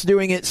tracks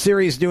doing it,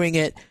 series doing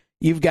it.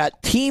 You've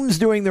got teams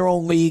doing their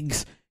own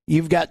leagues.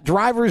 You've got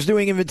drivers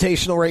doing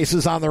invitational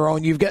races on their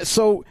own. You've got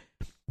so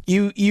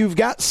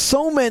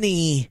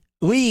many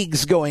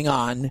leagues going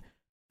on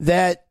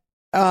that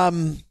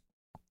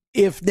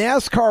if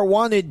NASCAR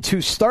wanted to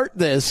start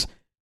this,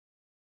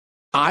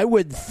 I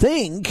would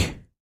think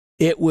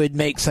it would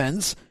make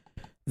sense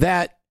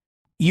that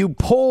you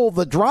poll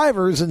the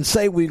drivers and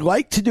say, we'd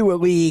like to do a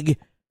league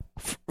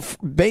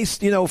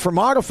based, for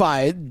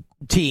modified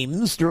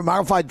teams,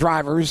 modified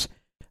drivers,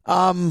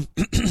 and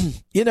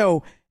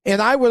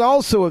I would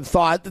also have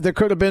thought that there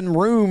could have been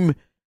room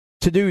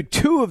to do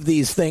two of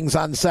these things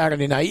on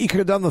Saturday night. You could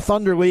have done the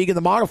Thunder League and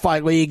the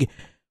Modified League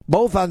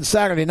both on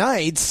Saturday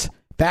nights,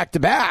 back to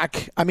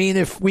back. I mean,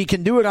 if we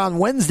can do it on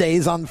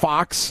Wednesdays on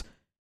Fox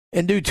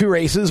and do two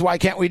races, why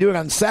can't we do it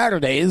on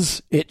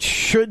Saturdays? It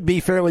should be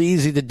fairly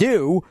easy to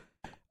do.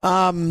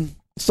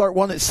 Start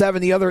one at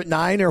 7, the other at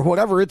 9, or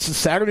whatever. It's a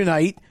Saturday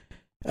night.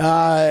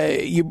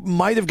 You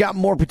might have gotten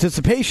more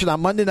participation.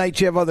 On Monday night,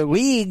 you have other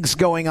leagues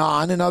going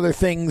on and other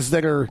things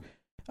that are.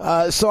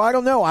 So I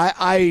don't know.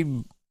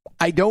 I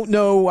I don't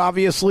know,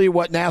 obviously,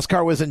 what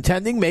NASCAR was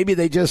intending. Maybe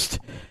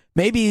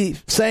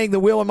saying the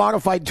Wheel and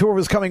Modified Tour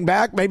was coming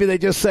back. Maybe they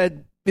just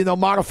said,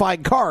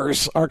 modified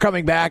cars are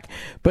coming back,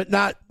 but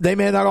they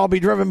may not all be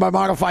driven by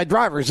modified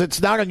drivers. It's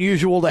not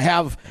unusual to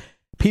have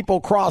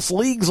people cross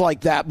leagues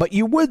like that, but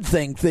you would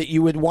think that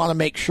you would want to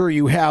make sure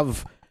you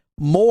have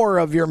more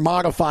of your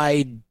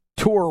modified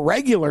tour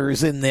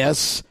regulars in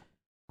this.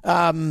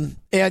 And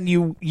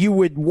you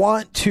would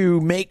want to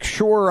make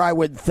sure, I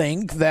would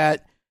think,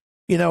 that,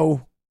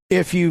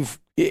 if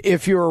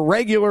you're a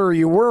regular, or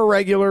you were a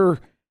regular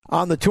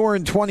on the tour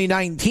in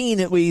 2019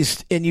 at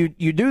least, and you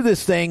do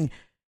this thing,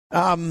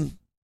 at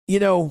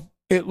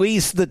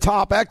least the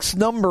top X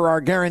number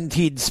are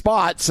guaranteed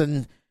spots.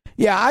 And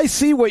yeah, I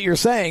see what you're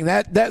saying.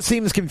 That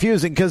seems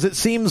confusing, because it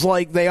seems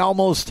like they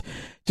almost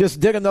just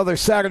did another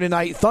Saturday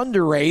Night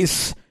Thunder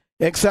race,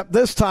 except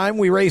this time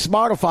we raced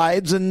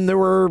modifieds, and there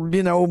were,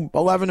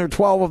 11 or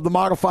 12 of the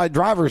modified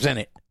drivers in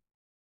it.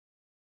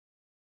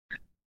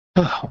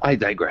 Oh, I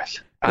digress.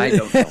 I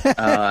don't know.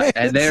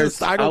 And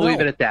I'll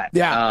leave it at that.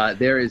 Yeah.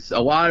 There is a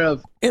lot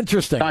of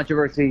interesting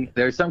controversy.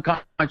 There's some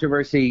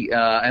controversy.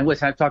 And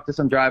listen, I've talked to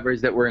some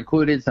drivers that were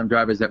included, some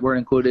drivers that weren't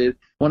included.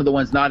 One of the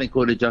ones not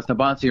included, Justin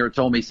Bonsier,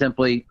 told me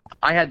simply,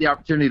 I had the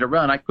opportunity to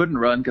run. I couldn't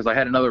run because I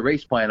had another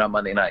race planned on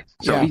Monday night.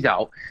 So he's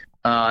out.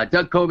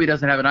 Doug Coby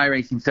doesn't have an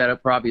iRacing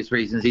setup for obvious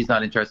reasons. He's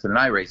not interested in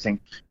iRacing.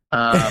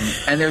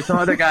 And there's some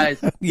other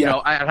guys,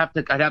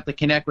 I'd have to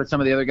connect with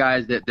some of the other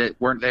guys that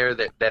weren't there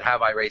that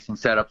have iRacing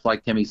setups,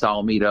 like Timmy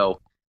Solomito,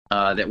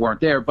 that weren't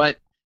there. But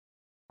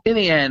in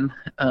the end,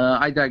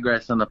 I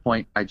digress on the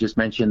point I just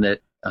mentioned,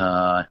 that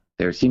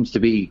there seems to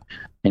be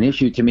an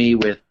issue to me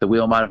with the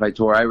Wheel Modified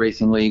Tour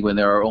iRacing League when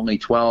there are only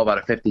 12 out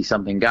of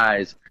 50-something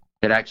guys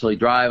that actually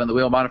drive on the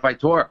Wheel Modified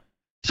Tour.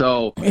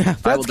 So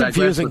that's I will digress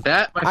confusing. with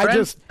that, my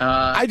friend.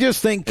 I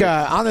just think,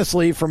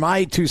 honestly, for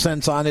my 2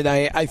 cents on it,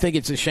 I think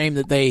it's a shame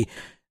that they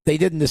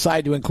didn't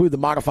decide to include the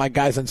modified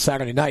guys on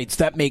Saturday nights.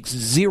 That makes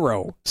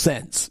 0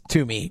 sense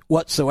to me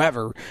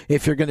whatsoever.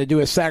 If you're going to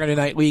do a Saturday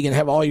night league and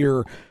have all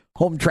your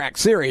home track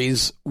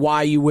series,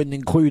 why you wouldn't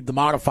include the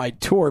modified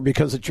tour,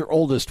 because it's your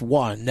oldest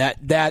one.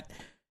 That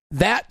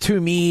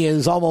to me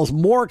is almost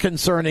more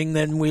concerning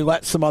than we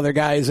let some other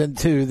guys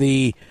into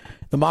the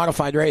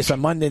modified race on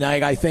Monday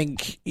night. I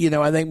think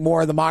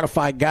more of the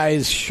modified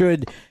guys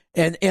should,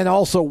 and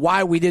also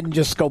why we didn't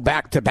just go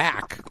back to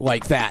back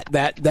like that.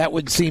 That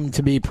would seem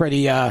to be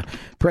pretty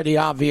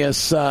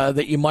obvious,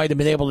 that you might have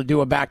been able to do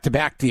a back to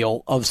back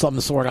deal of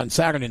some sort on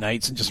Saturday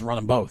nights and just run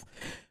them both.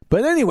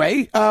 But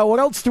anyway,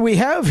 what else do we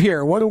have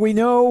here? What do we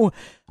know?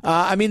 The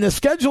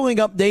scheduling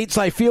updates,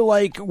 I feel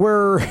like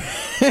we're,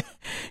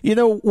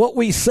 what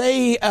we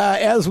say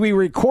as we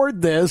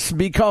record this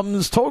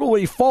becomes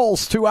totally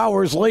false 2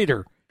 hours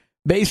later,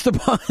 based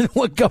upon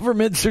what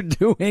governments are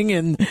doing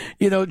and,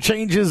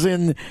 changes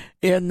in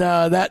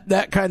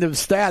that kind of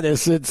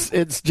status.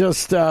 It's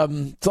just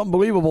it's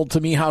unbelievable to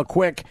me how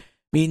quick.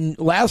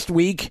 Last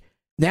week,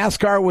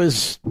 NASCAR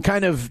was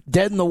kind of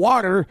dead in the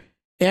water.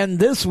 And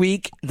this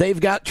week, they've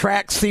got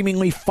tracks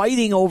seemingly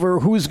fighting over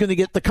who's going to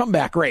get the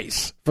comeback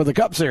race for the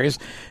Cup Series.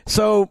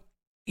 So,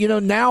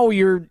 now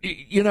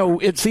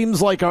it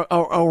seems like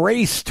a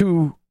race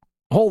to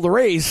hold the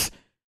race.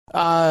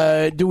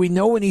 Do we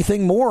know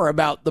anything more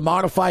about the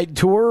modified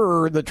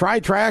tour or the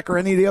tri-track or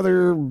any of the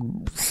other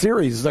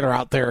series that are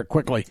out there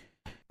quickly?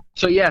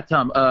 So, yeah,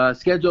 Tom,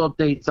 schedule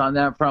updates on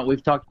that front.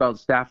 We've talked about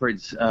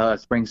Stafford's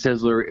Spring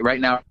Sizzler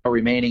right now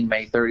remaining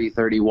May 30,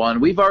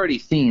 31. We've already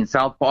seen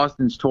South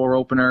Boston's tour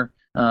opener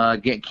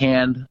get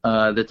canned.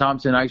 The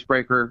Thompson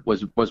Icebreaker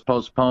was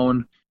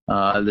postponed.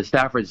 The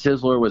Stafford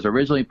Sizzler was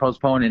originally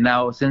postponed, and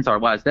now since our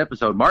last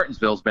episode,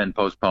 Martinsville's been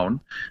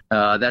postponed.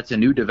 That's a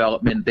new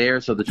development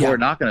there, so the tour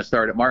not going to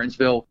start at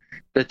Martinsville.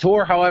 The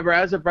tour, however,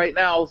 as of right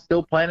now,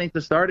 still planning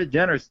to start at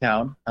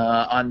Jennerstown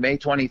on May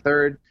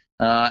 23rd.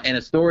 And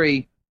a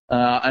story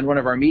on one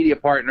of our media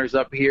partners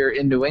up here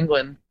in New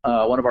England,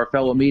 one of our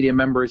fellow media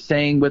members,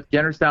 saying with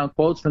Jennerstown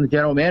quotes from the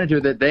general manager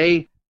that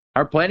they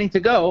are planning to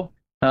go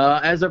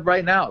as of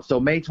right now. So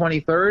May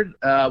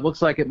 23rd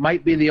looks like it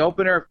might be the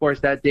opener. Of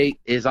course, that date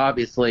is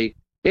obviously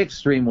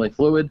extremely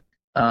fluid.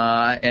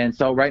 And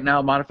so right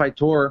now, Modified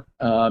Tour,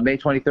 May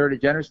 23rd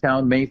at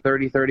Jennerstown, May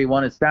 30,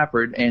 31 at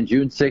Stafford, and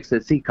June 6th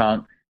at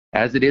Seekonk,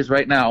 as it is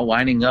right now,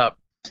 lining up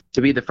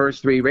to be the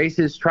first 3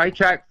 races.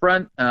 Tri-track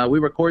front, we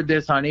record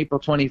this on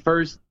April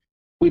 21st.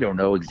 We don't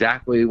know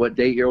exactly what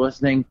date you're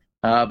listening,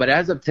 but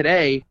as of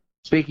today,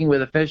 speaking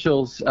with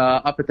officials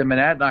up at the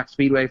Monadnock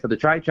Speedway for the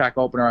Tri-Track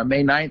opener on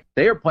May 9th,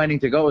 they are planning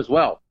to go as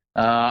well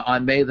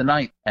on May the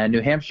 9th. And New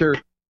Hampshire,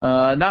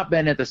 not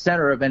been at the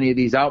center of any of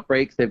these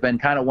outbreaks. They've been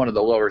kind of one of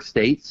the lower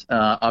states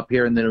up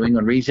here in the New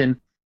England region.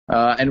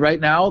 And right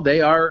now, they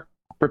are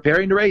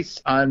preparing to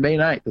race on May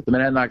 9th at the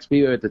Monadnock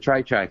Speedway at the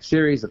Tri-Track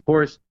Series, of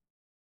course.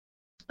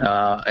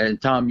 And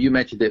Tom, you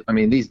mentioned it.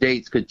 These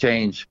dates could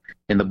change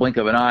in the blink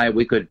of an eye.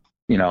 We could,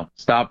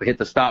 hit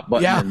the stop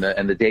button,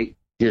 and the date,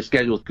 your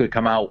schedules could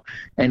come out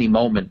any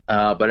moment.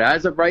 But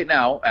as of right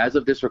now, as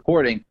of this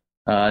recording,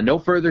 No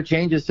further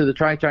changes to the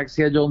tri-track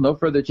schedule, no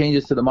further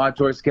changes to the Mod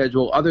Tour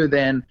schedule other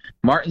than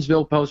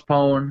Martinsville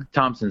postponed,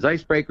 Thompson's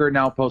Icebreaker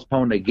now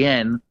postponed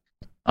again.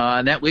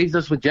 And that leaves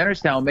us with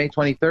Jennerstown May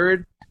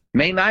 23rd,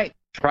 May 9th,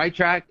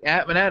 tri-track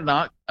at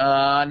Monadnock.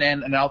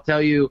 And I'll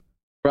tell you,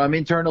 from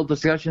internal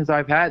discussions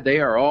I've had, they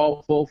are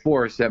all full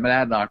force at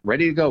Monadnock,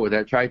 ready to go with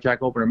that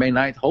tri-track opener May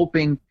 9th,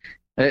 hoping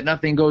that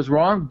nothing goes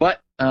wrong.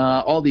 But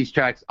all these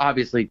tracks,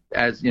 obviously,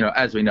 as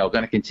we know,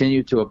 going to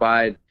continue to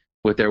abide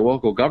with their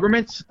local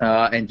governments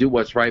and do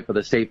what's right for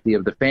the safety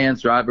of the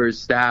fans, drivers,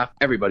 staff,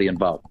 everybody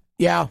involved.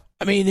 Yeah,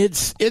 I mean,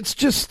 it's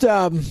just,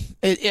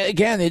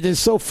 again, it is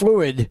so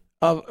fluid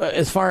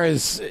as far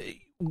as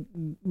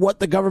what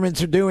the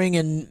governments are doing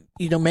and,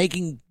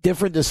 making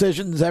different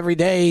decisions every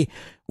day.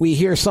 We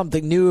hear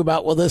something new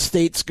about, well, this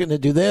state's going to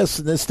do this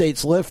and this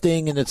state's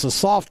lifting and it's a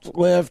soft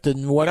lift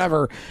and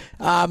whatever.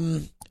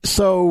 But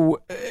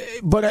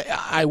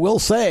I will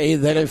say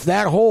that if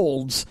that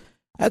holds,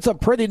 that's a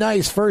pretty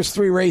nice first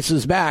three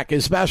races back,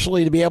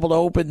 especially to be able to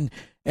open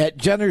at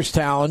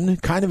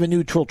Jennerstown, kind of a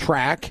neutral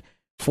track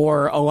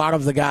for a lot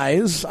of the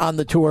guys on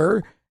the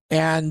tour,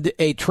 and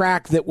a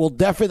track that will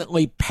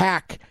definitely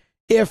pack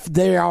if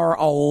they are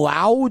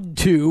allowed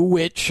to,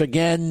 which,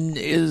 again,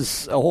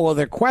 is a whole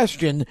other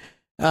question.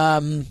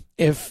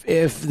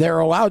 If they're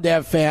allowed to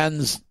have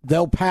fans,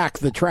 they'll pack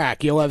the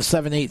track. You'll have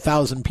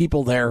 8,000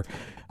 people there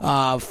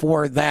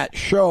for that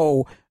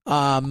show.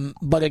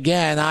 But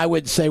again, I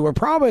would say we're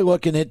probably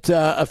looking at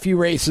a few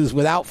races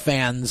without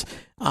fans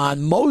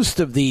on most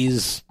of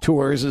these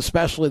tours,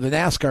 especially the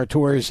NASCAR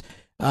tours.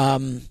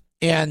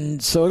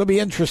 And so it'll be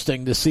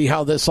interesting to see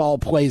how this all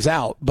plays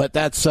out. But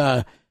it's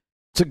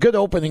a good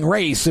opening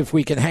race if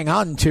we can hang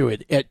on to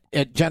it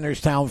at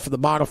Jennerstown for the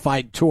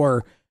modified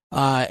tour.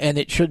 And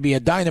it should be a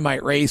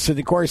dynamite race. And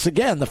of course,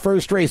 again, the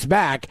first race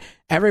back,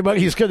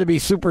 everybody's going to be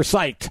super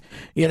psyched,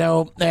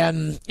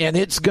 and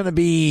it's going to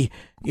be,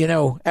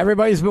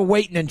 everybody's been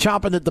waiting and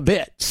chomping at the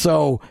bit.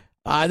 So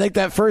I think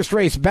that first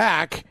race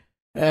back,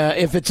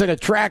 if it's at a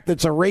track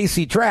that's a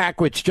racy track,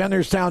 which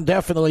Jennerstown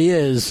definitely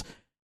is,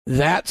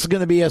 that's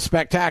going to be a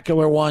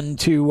spectacular one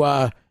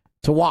to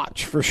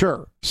watch for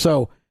sure.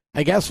 So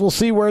I guess we'll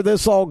see where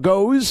this all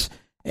goes,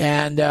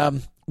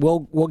 and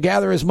we'll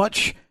gather as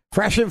much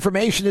fresh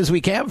information as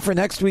we can for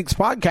next week's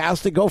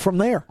podcast to go from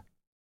there.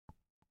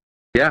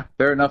 Yeah,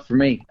 fair enough for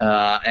me.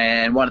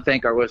 And want to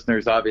thank our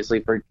listeners,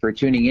 obviously, for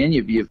tuning in.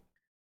 You've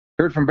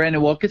heard from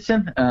Brandon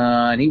Wilkinson,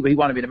 and he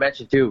wanted me to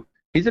mention, too,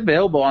 he's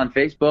available on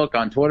Facebook,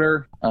 on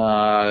Twitter.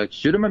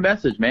 Shoot him a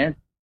message, man.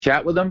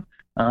 Chat with him.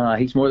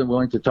 He's more than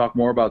willing to talk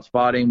more about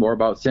spotting, more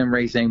about sim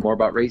racing, more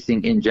about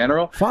racing in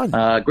general.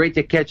 Fun. Great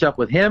to catch up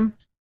with him.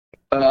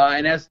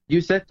 And as you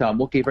said, Tom,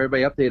 we'll keep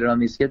everybody updated on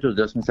these schedule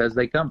adjustments as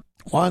they come.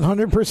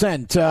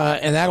 100%.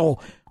 And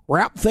that'll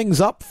wrap things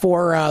up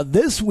for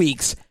this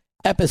week's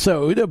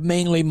episode of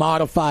Mainly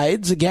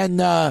Modifieds. Again,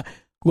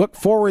 look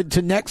forward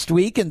to next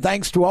week. And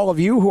thanks to all of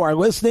you who are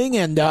listening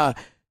and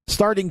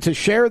starting to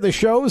share the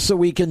show so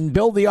we can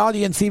build the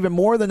audience even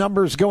more. The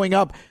numbers going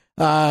up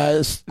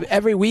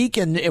every week,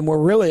 and we're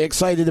really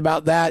excited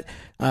about that.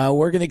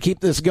 We're going to keep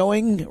this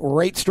going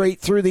right straight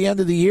through the end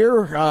of the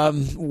year.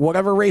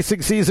 Whatever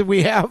racing season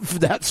we have,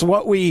 that's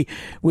what we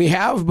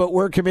have, but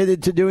we're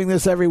committed to doing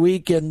this every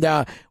week,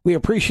 and we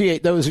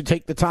appreciate those who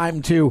take the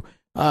time to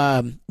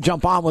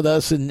jump on with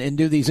us and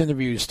do these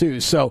interviews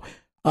too. So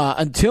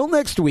until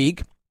next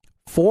week,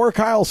 for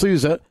Kyle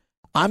Souza,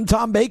 I'm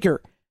Tom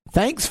Baker.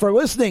 Thanks for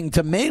listening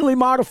to Mainly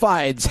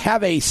Modifieds.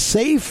 Have a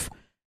safe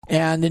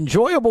and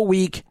enjoyable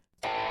week.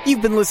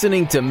 You've been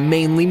listening to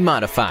Mainly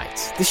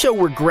Modifieds, the show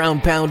where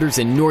ground pounders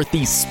and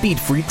Northeast speed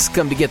freaks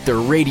come to get their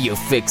radio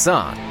fix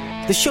on.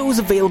 The show is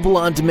available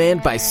on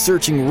demand by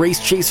searching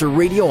Race Chaser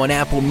Radio on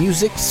Apple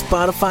Music,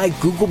 Spotify,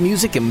 Google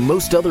Music, and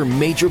most other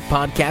major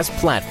podcast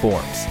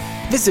platforms.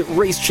 Visit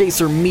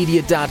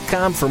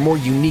racechasermedia.com for more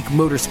unique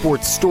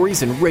motorsports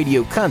stories and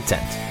radio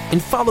content.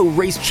 And follow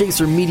Race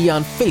Chaser Media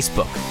on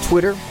Facebook,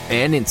 Twitter,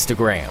 and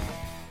Instagram.